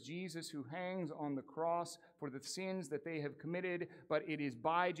there is Jesus who hangs on the cross for the sins that they have committed, but it is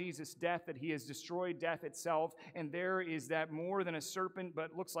by Jesus' death that he has destroyed death itself. And there is that more than a serpent,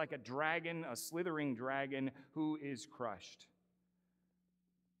 but looks like a dragon, a slithering dragon, who is crushed.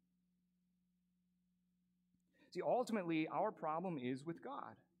 See, ultimately, our problem is with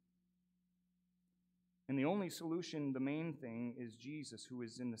God. And the only solution, the main thing, is Jesus, who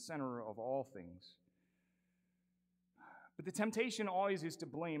is in the center of all things. But the temptation always is to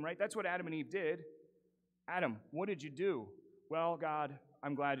blame, right? That's what Adam and Eve did. Adam, what did you do? Well, God,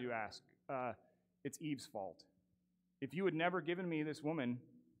 I'm glad you asked. It's Eve's fault. If you had never given me this woman,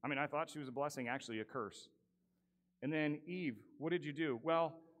 I thought she was a blessing, actually a curse. And then Eve, what did you do?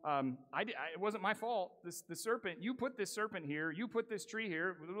 Well, it wasn't my fault. The serpent, you put this serpent here, you put this tree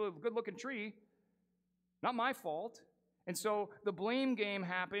here, a good-looking tree. Not my fault. And so the blame game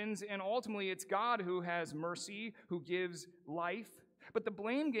happens, and ultimately it's God who has mercy, who gives life. But the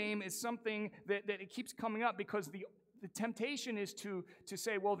blame game is something that it keeps coming up because the temptation is to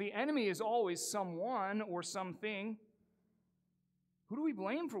say, well, the enemy is always someone or something. Who do we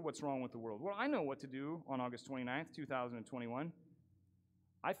blame for what's wrong with the world? Well, I know what to do on August 29th, 2021.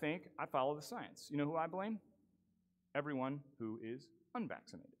 I think I follow the science. You know who I blame? Everyone who is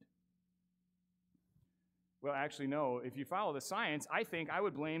unvaccinated. Well, actually, no. If you follow the science, I think I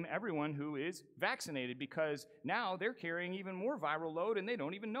would blame everyone who is vaccinated because now they're carrying even more viral load and they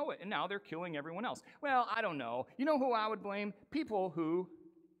don't even know it. And now they're killing everyone else. Well, I don't know. You know who I would blame? People who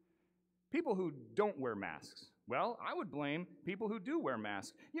don't wear masks. Well, I would blame people who do wear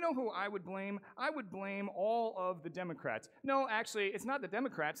masks. You know who I would blame? I would blame all of the Democrats. No, actually, it's not the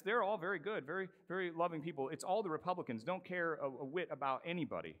Democrats. They're all very good, very, very loving people. It's all the Republicans. Don't care a whit about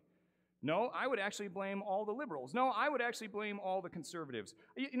anybody. No, I would actually blame all the liberals. No, I would actually blame all the conservatives.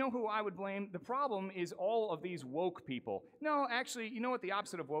 You know who I would blame? The problem is all of these woke people. No, actually, you know what the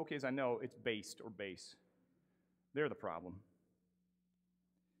opposite of woke is? I know, it's based or base. They're the problem.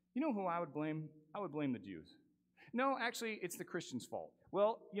 You know who I would blame? I would blame the Jews. No, actually, it's the Christians' fault.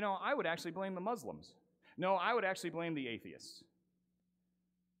 Well, you know, I would actually blame the Muslims. No, I would actually blame the atheists.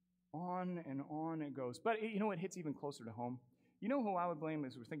 On and on it goes. But you know what hits even closer to home? You know who I would blame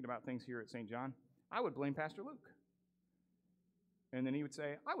as we're thinking about things here at St. John? I would blame Pastor Luke. And then he would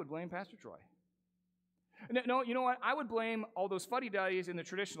say, I would blame Pastor Troy. No, you know what? I would blame all those fuddy-duddies in the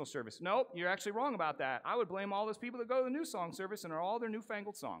traditional service. Nope, you're actually wrong about that. I would blame all those people that go to the new song service and are all their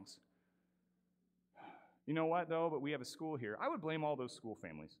newfangled songs. You know what, though? But we have a school here. I would blame all those school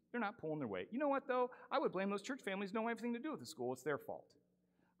families. They're not pulling their weight. You know what, though? I would blame those church families who don't have anything to do with the school. It's their fault.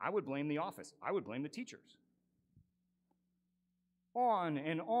 I would blame the office. I would blame the teachers. On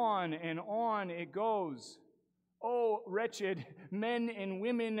and on and on it goes. Oh, wretched men and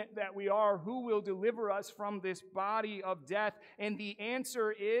women that we are, who will deliver us from this body of death? And the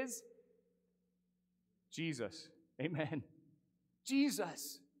answer is Jesus. Amen.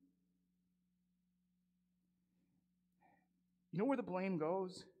 Jesus. You know where the blame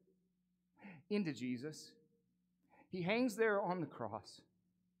goes? Into Jesus. He hangs there on the cross.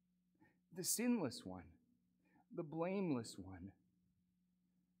 The sinless one. The blameless one.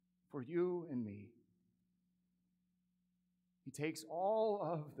 For you and me. He takes all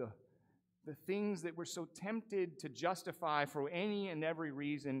of the things that we're so tempted to justify for any and every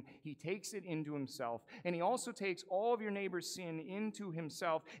reason, he takes it into himself. And he also takes all of your neighbor's sin into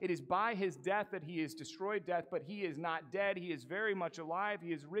himself. It is by his death that he has destroyed death, but he is not dead. He is very much alive.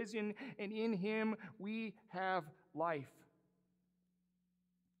 He is risen, and in him we have life.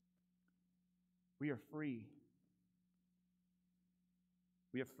 We are free.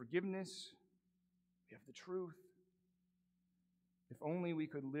 We have forgiveness. We have the truth. If only we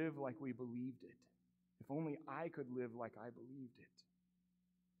could live like we believed it. If only I could live like I believed it.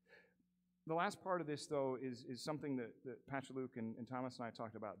 The last part of this, though, is something that Pastor Luke and Thomas and I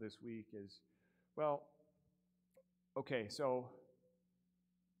talked about this week is, well, okay, so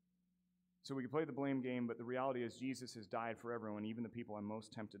we can play the blame game, but the reality is Jesus has died for everyone, even the people I'm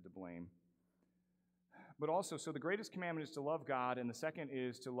most tempted to blame. But also, so the greatest commandment is to love God, and the second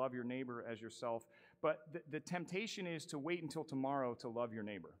is to love your neighbor as yourself. But the temptation is to wait until tomorrow to love your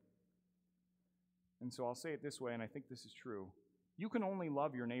neighbor. And so I'll say it this way, and I think this is true. You can only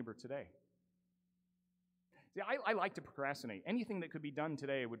love your neighbor today. See, I like to procrastinate. Anything that could be done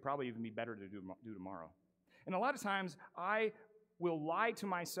today would probably even be better to do tomorrow. And a lot of times, I will lie to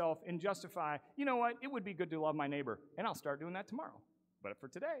myself and justify, you know what, it would be good to love my neighbor, and I'll start doing that tomorrow. But for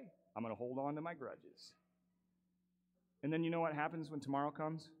today, I'm going to hold on to my grudges. And then you know what happens when tomorrow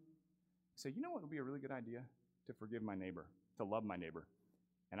comes? Say, you know what would be a really good idea? To forgive my neighbor, to love my neighbor.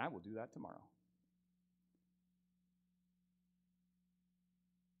 And I will do that tomorrow.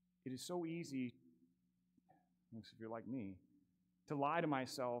 It is so easy, if you're like me, to lie to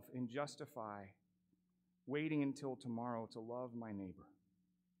myself and justify waiting until tomorrow to love my neighbor.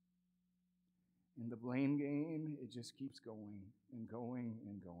 And the blame game, it just keeps going and going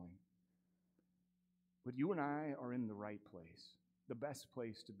and going. But you and I are in the right place, the best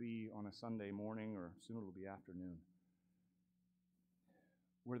place to be on a Sunday morning, or soon it'll be afternoon,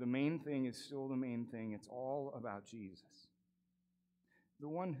 where the main thing is still the main thing. It's all about Jesus, the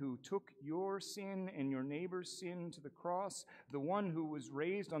one who took your sin and your neighbor's sin to the cross, the one who was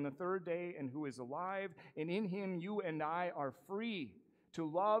raised on the third day and who is alive, and in him you and I are free to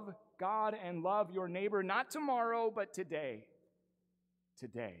love God and love your neighbor, not tomorrow, but today.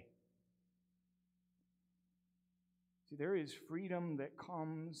 Today. See, there is freedom that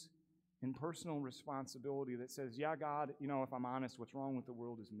comes in personal responsibility that says, yeah, God, if I'm honest, what's wrong with the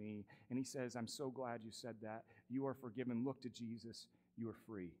world is me. And he says, I'm so glad you said that. You are forgiven. Look to Jesus. You are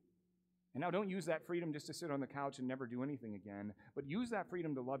free. And now don't use that freedom just to sit on the couch and never do anything again, but use that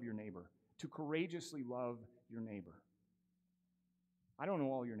freedom to love your neighbor, to courageously love your neighbor. I don't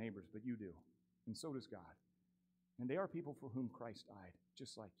know all your neighbors, but you do, and so does God. And they are people for whom Christ died,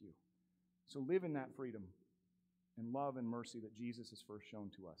 just like you. So live in that freedom and love and mercy that Jesus has first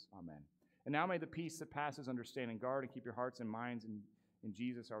shown to us. Amen. And now may the peace that passes understanding guard and keep your hearts and minds in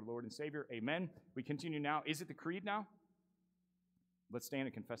Jesus, our Lord and Savior. Amen. We continue now. Is it the creed now? Let's stand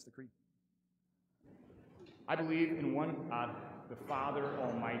and confess the creed. I believe in one God, the Father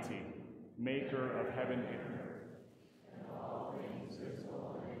Almighty, maker of heaven and earth.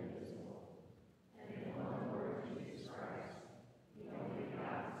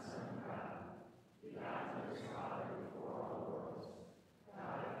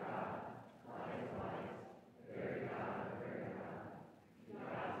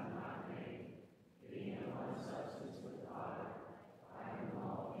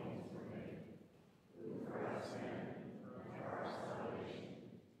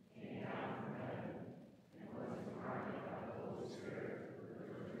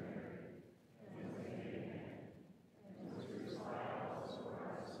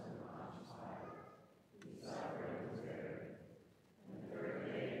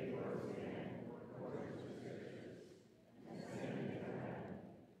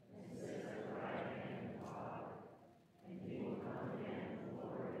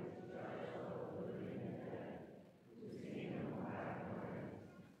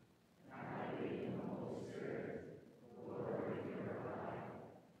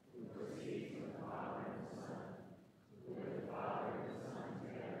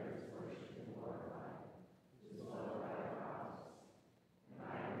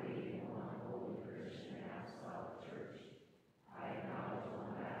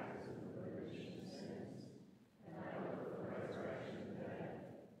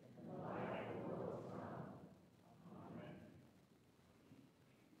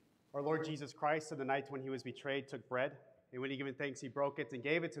 Our Lord Jesus Christ, on the night when he was betrayed, took bread, and when he given thanks, he broke it and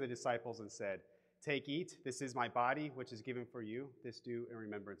gave it to the disciples and said, "Take, eat, this is my body, which is given for you. This do in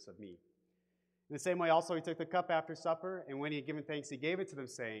remembrance of me." In the same way also he took the cup after supper, and when he had given thanks, he gave it to them,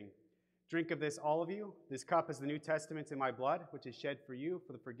 saying, Drink of this, all of you. This cup is the New Testament in my blood, which is shed for you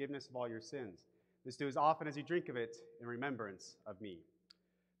for the forgiveness of all your sins. This do as often as you drink of it in remembrance of me.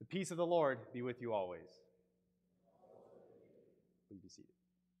 The peace of the Lord be with you always. Please be seated.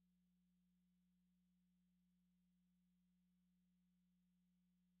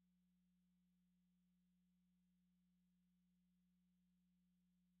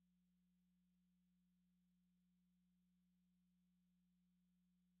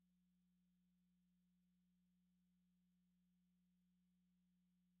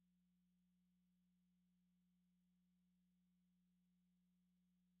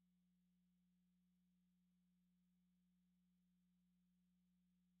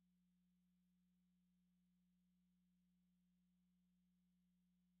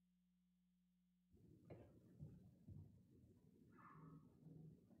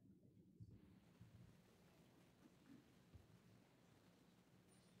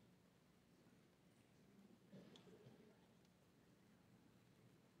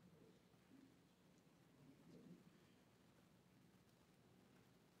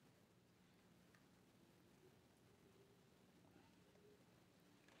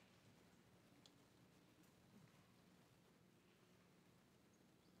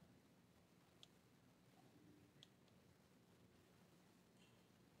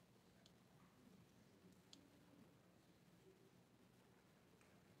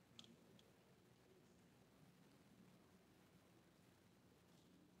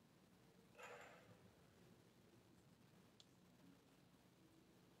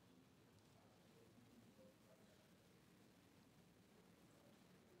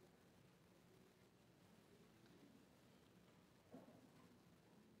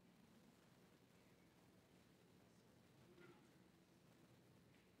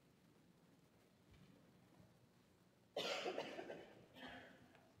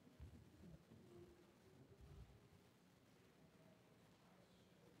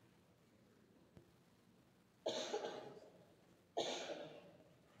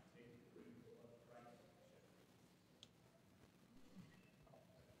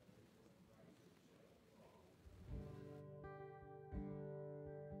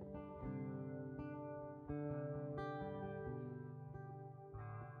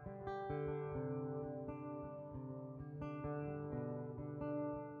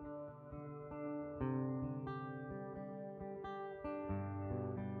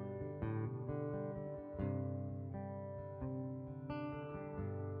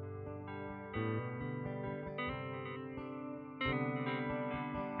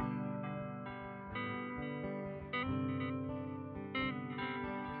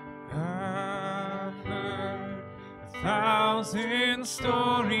 I've heard 1,000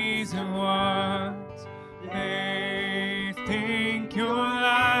 stories of what they think you're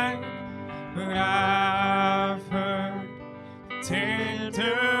like, but I've heard the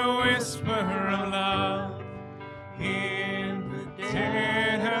tender whisper of love in the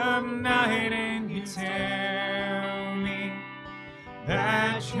dead of night, and you tell me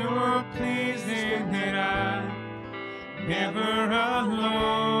that you're pleased and that I'm never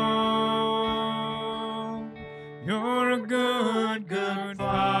alone. You're a good, good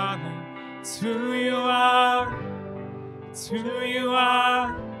Father. It's who you are. It's who you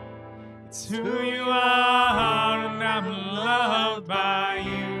are. It's who you are. And I'm loved by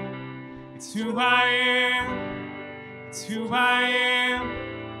you. It's who I am. It's who I am.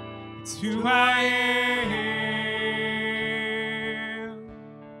 It's who I am.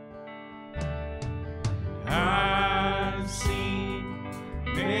 I've seen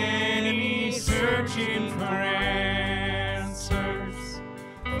many searching for answers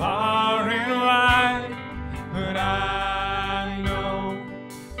far and wide, but I know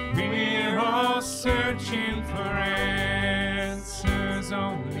we're all searching for answers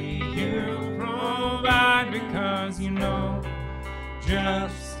only you provide, because you know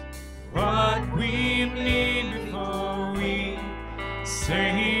just what we need before we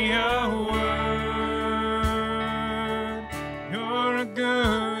say a word. You're a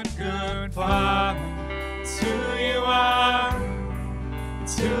good, good Father. It's who you are.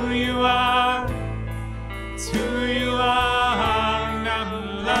 It's who you are. It's who you are. And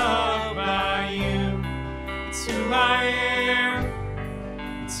I'm loved by you. It's who I am.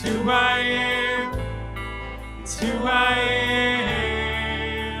 It's who I am. It's who I am.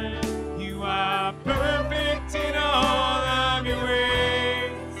 You are perfect in all of your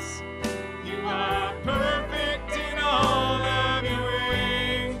ways. You are perfect in all of your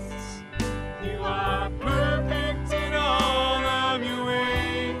ways. You are perfect in all of your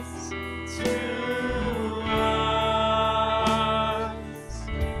ways to us.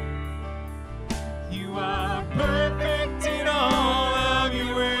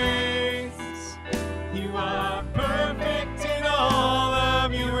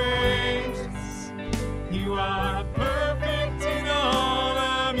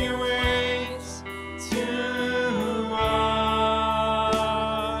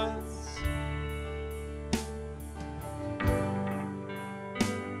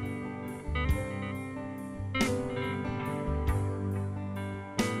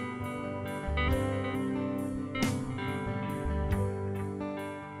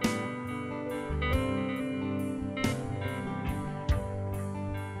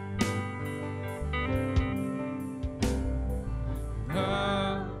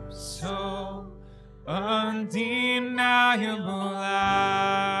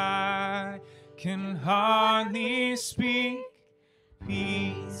 can hardly speak.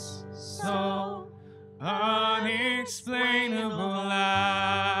 Peace so unexplainable,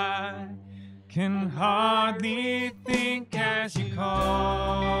 I can hardly think as you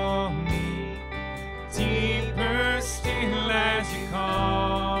call me. Deeper still as you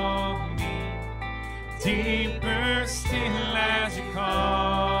call me. Deeper still as you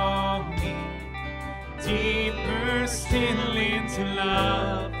call me. Deeper still into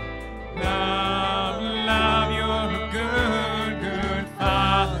love. Love, love, you're a good, good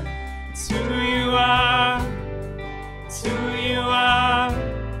Father. It's who you are. It's who you are.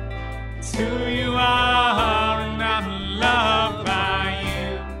 It's who you are. And I'm loved by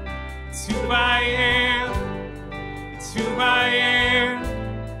you. It's who I am. It's who I am.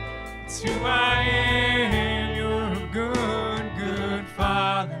 It's who I am. You're a good, good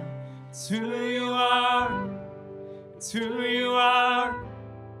Father. It's who you are. It's who you are.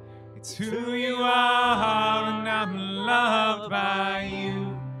 It's who you are, and I'm loved by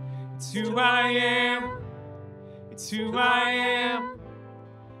you. It's who I am. It's who I am.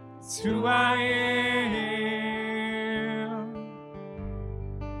 It's who I am.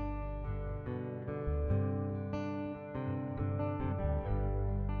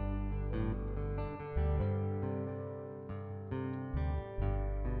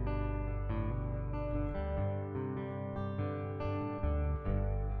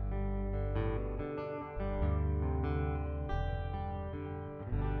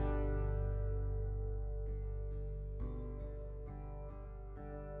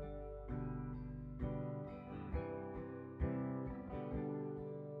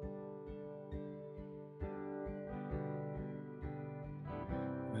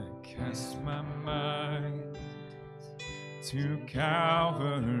 Cast my mind to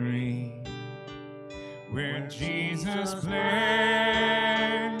Calvary, where Jesus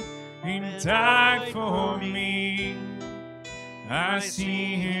bled and died for me. I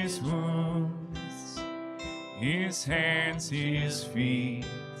see his wounds, his hands, his feet,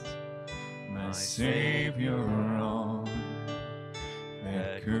 my Savior on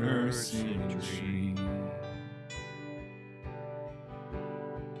that cursed tree.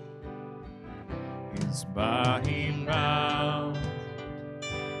 His body bound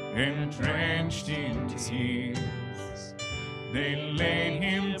and drenched in tears, they laid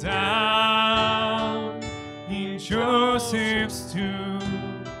him down in Joseph's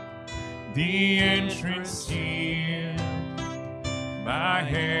tomb, the entrance sealed by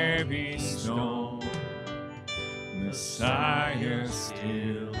heavy stone. Messiah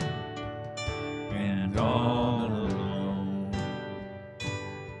still and all alone.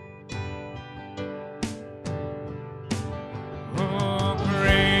 Oh,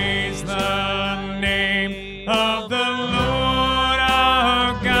 praise the name of the Lord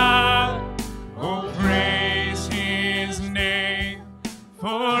our God. Oh, praise his name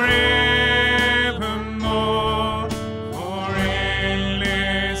forevermore. For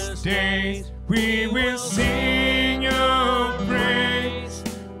endless days we will sing your praise.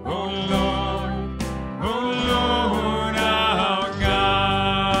 Oh Lord our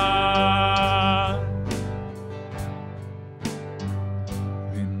God.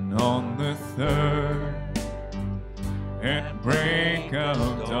 Then on the third, at break of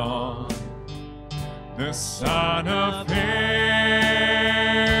dawn, the Son of Heaven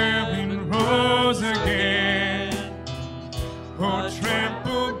rose again. Oh,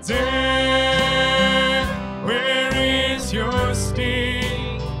 trampled death, where is your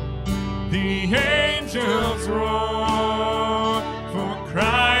sting? The angels roar for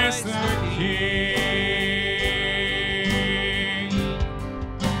Christ the King.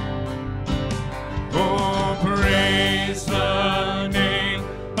 Oh, praise the name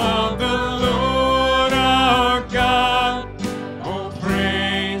of the Lord our God. Oh,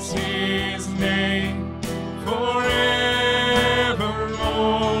 praise his name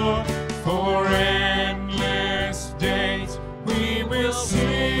forevermore. For endless days we will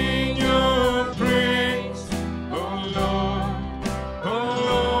sing your praise. Oh Lord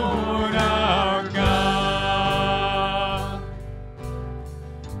our God.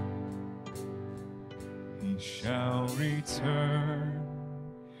 He shall return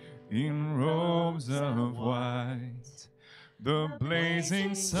in robes of white. The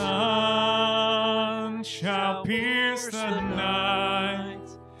blazing sun shall pierce the night,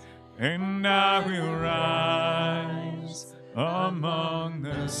 and I will rise among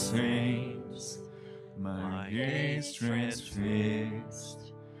the saints, my gaze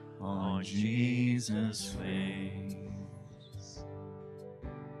transfixed on Jesus' face.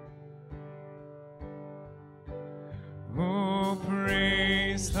 Oh,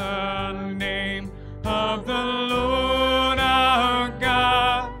 praise the name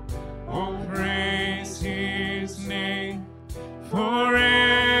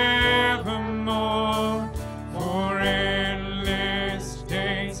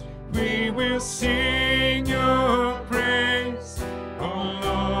sing your praise, O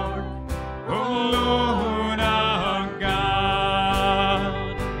Lord, our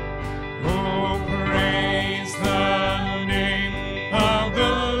God. Oh, praise the name of the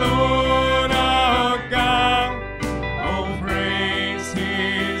Lord our God. Oh, praise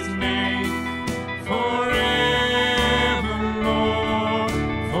his name forevermore.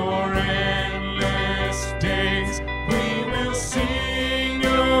 For endless days we will sing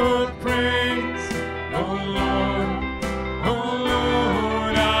your praise, O Lord,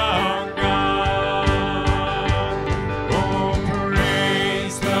 our God. Oh,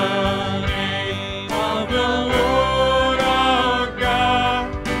 praise the name of the Lord our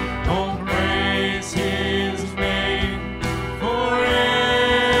God. Oh, praise his name forevermore.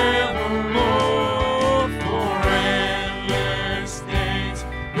 For endless days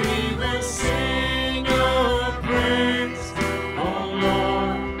we will sing your praise, O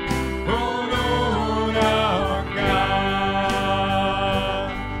Lord, our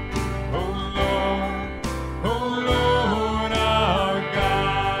God. O Lord, our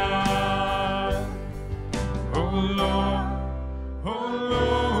God. O Lord,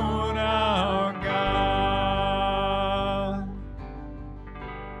 our God.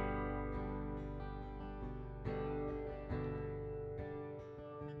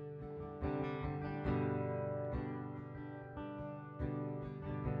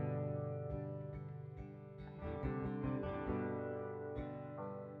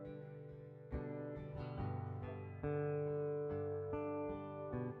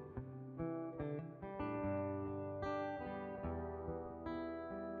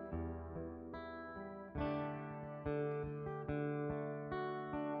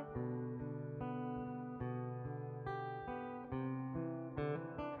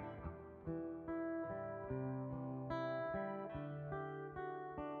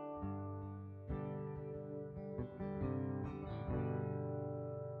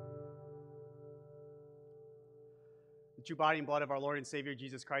 The true body and blood of our Lord and Savior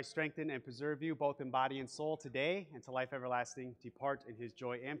Jesus Christ strengthen and preserve you both in body and soul today and to life everlasting. Depart in his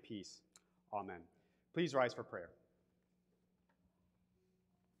joy and peace. Amen. Please rise for prayer.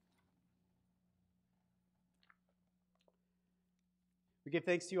 We give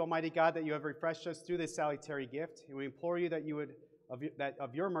thanks to you, Almighty God, that you have refreshed us through this salutary gift, and we implore you that that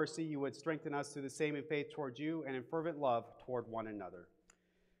of your mercy you would strengthen us through the same in faith toward you and in fervent love toward one another.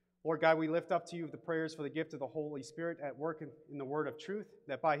 Lord God, we lift up to you the prayers for the gift of the Holy Spirit at work in the word of truth,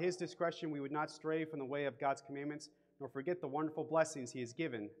 that by his discretion we would not stray from the way of God's commandments, nor forget the wonderful blessings he has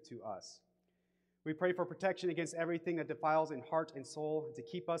given to us. We pray for protection against everything that defiles in heart and soul, and to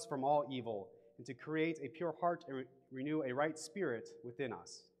keep us from all evil, and to create a pure heart and renew a right spirit within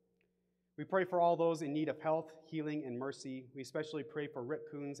us. We pray for all those in need of health, healing, and mercy. We especially pray for Rick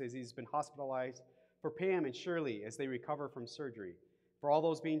Coons as he's been hospitalized, for Pam and Shirley as they recover from surgery, for all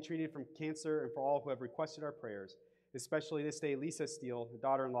those being treated from cancer, and for all who have requested our prayers, especially this day Lisa Steele, the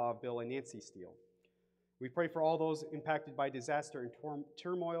daughter-in-law of Bill and Nancy Steele. We pray for all those impacted by disaster and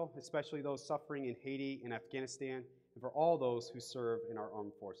turmoil, especially those suffering in Haiti and Afghanistan, and for all those who serve in our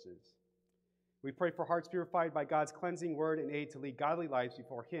armed forces. We pray for hearts purified by God's cleansing word and aid to lead godly lives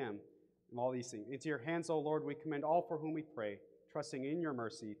before him and all these things. Into your hands, O Lord, we commend all for whom we pray, trusting in your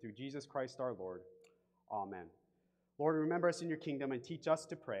mercy through Jesus Christ our Lord. Amen. Lord, remember us in your kingdom and teach us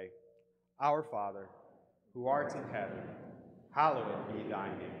to pray. Our Father, who art in heaven, hallowed be thy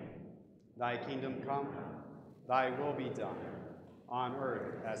name. Thy kingdom come, thy will be done, on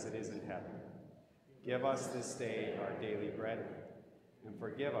earth as it is in heaven. Give us this day our daily bread, and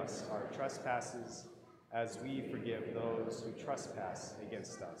forgive us our trespasses, as we forgive those who trespass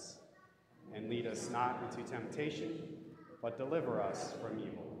against us. And lead us not into temptation, but deliver us from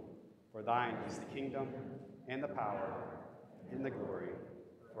evil. For thine is the kingdom, and the power, and the glory,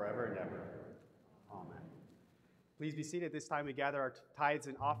 forever and ever. Amen. Please be seated. This time we gather our tithes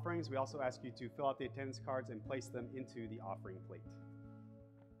and offerings. We also ask you to fill out the attendance cards and place them into the offering plate.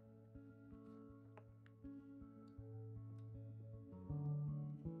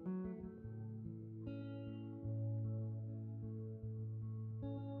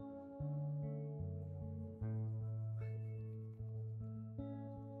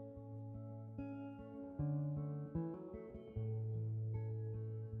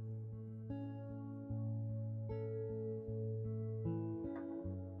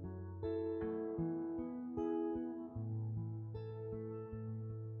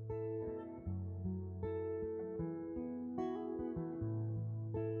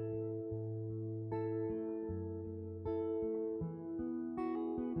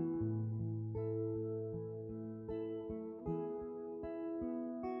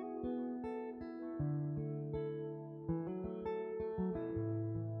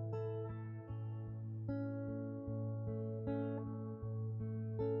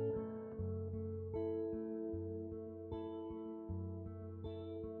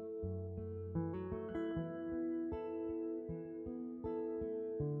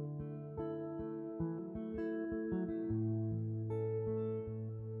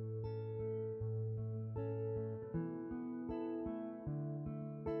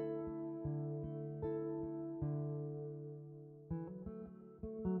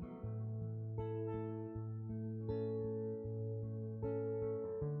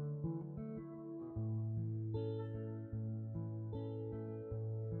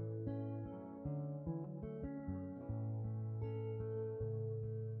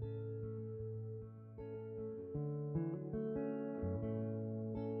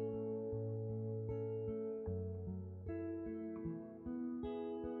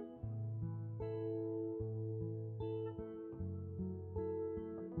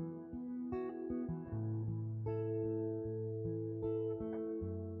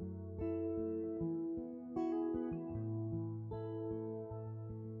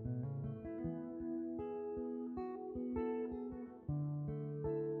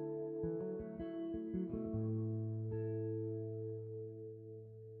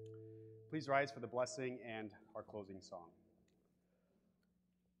 please rise for the blessing and our closing song.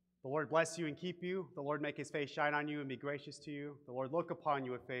 The Lord bless you and keep you. The Lord make his face shine on you and be gracious to you. The Lord look upon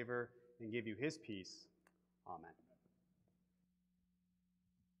you with favor and give you his peace. Amen.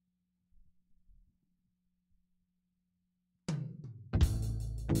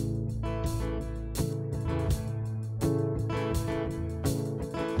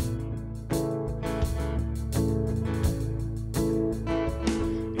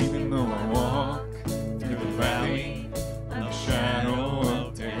 Even though I walk through the valley of the shadow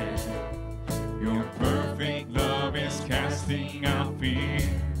of death, your perfect love is casting out fear.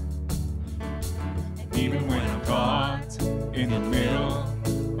 Even when I'm caught in the middle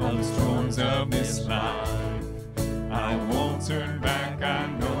of the storms of this life, I won't turn back, I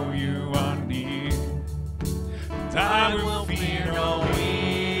know you are near. And I will fear no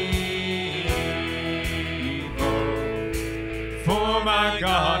evil, for my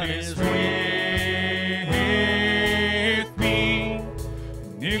God is with me.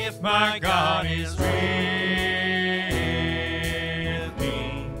 And if my God is with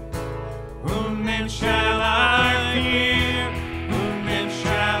me, whom then shall I fear? Whom then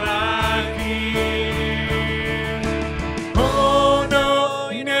shall I fear? Oh no,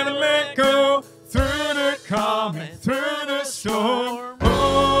 you never let go through the calm and through the storm.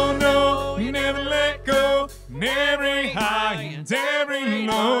 Oh no, you never let go in every high and every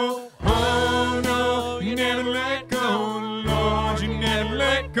low. Oh no, you never let go, Lord, you never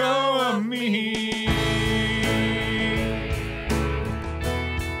let go of me.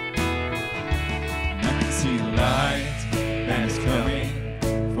 I can see the light that is coming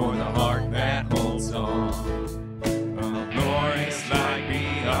for the heart that holds on. A glorious light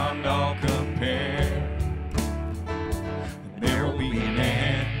beyond all compare. There will be an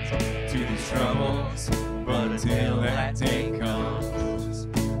end to these troubles, but until that day comes,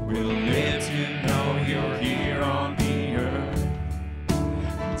 we'll live to know you're here on the earth.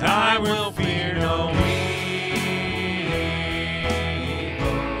 And I will fear no evil,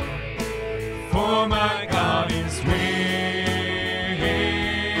 for my God is with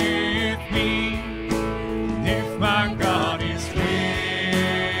me. And if my God is with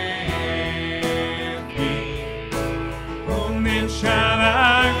me, whom then shall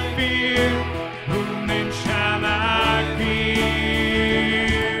I fear? Whom then shall I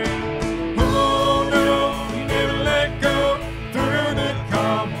fear? Oh no, you never let go through the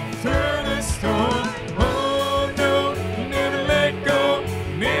calm, through the storm. Oh no, you never let go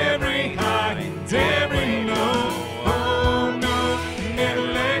in every high and every low. Oh no, you never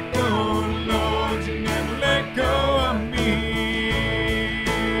let go, Lord, you never let go of me.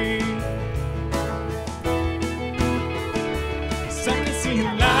 I can see a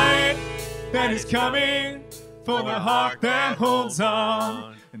light that is coming for the heart that holds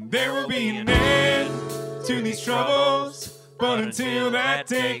on. And there will be an end to these troubles, but until that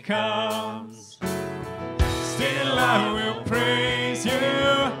day comes, still I will praise you.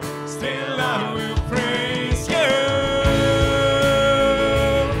 Still I will praise you.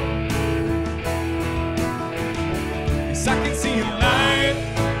 Yes, I can see a light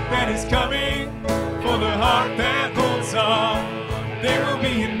that is coming for the heart that holds on. There will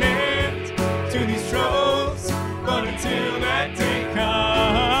be an end to these troubles, but until that day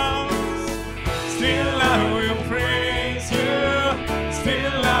comes, still I will praise you.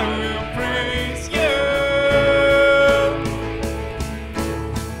 Still I will praise you.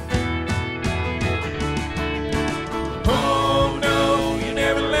 Oh no, you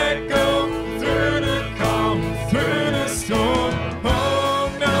never let go through the calm, through the storm. Oh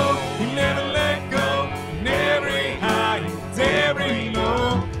no, you never let go in every high and every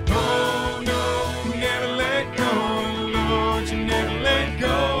low. Oh no, you never let go, Lord, you never let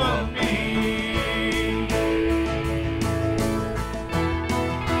go of me.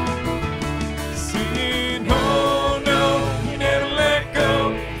 Singing, oh no, you never let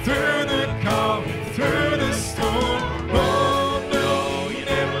go through the calm, through the storm. Oh no, you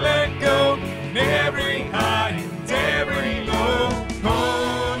never let go in every high and every low.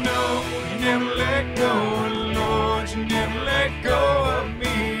 Oh no, you never let go, Lord, you never let go of me.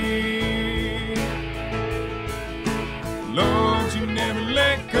 Lord, you never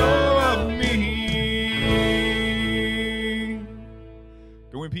let go of me.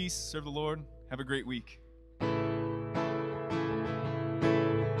 Go in peace, serve the Lord, have a great week.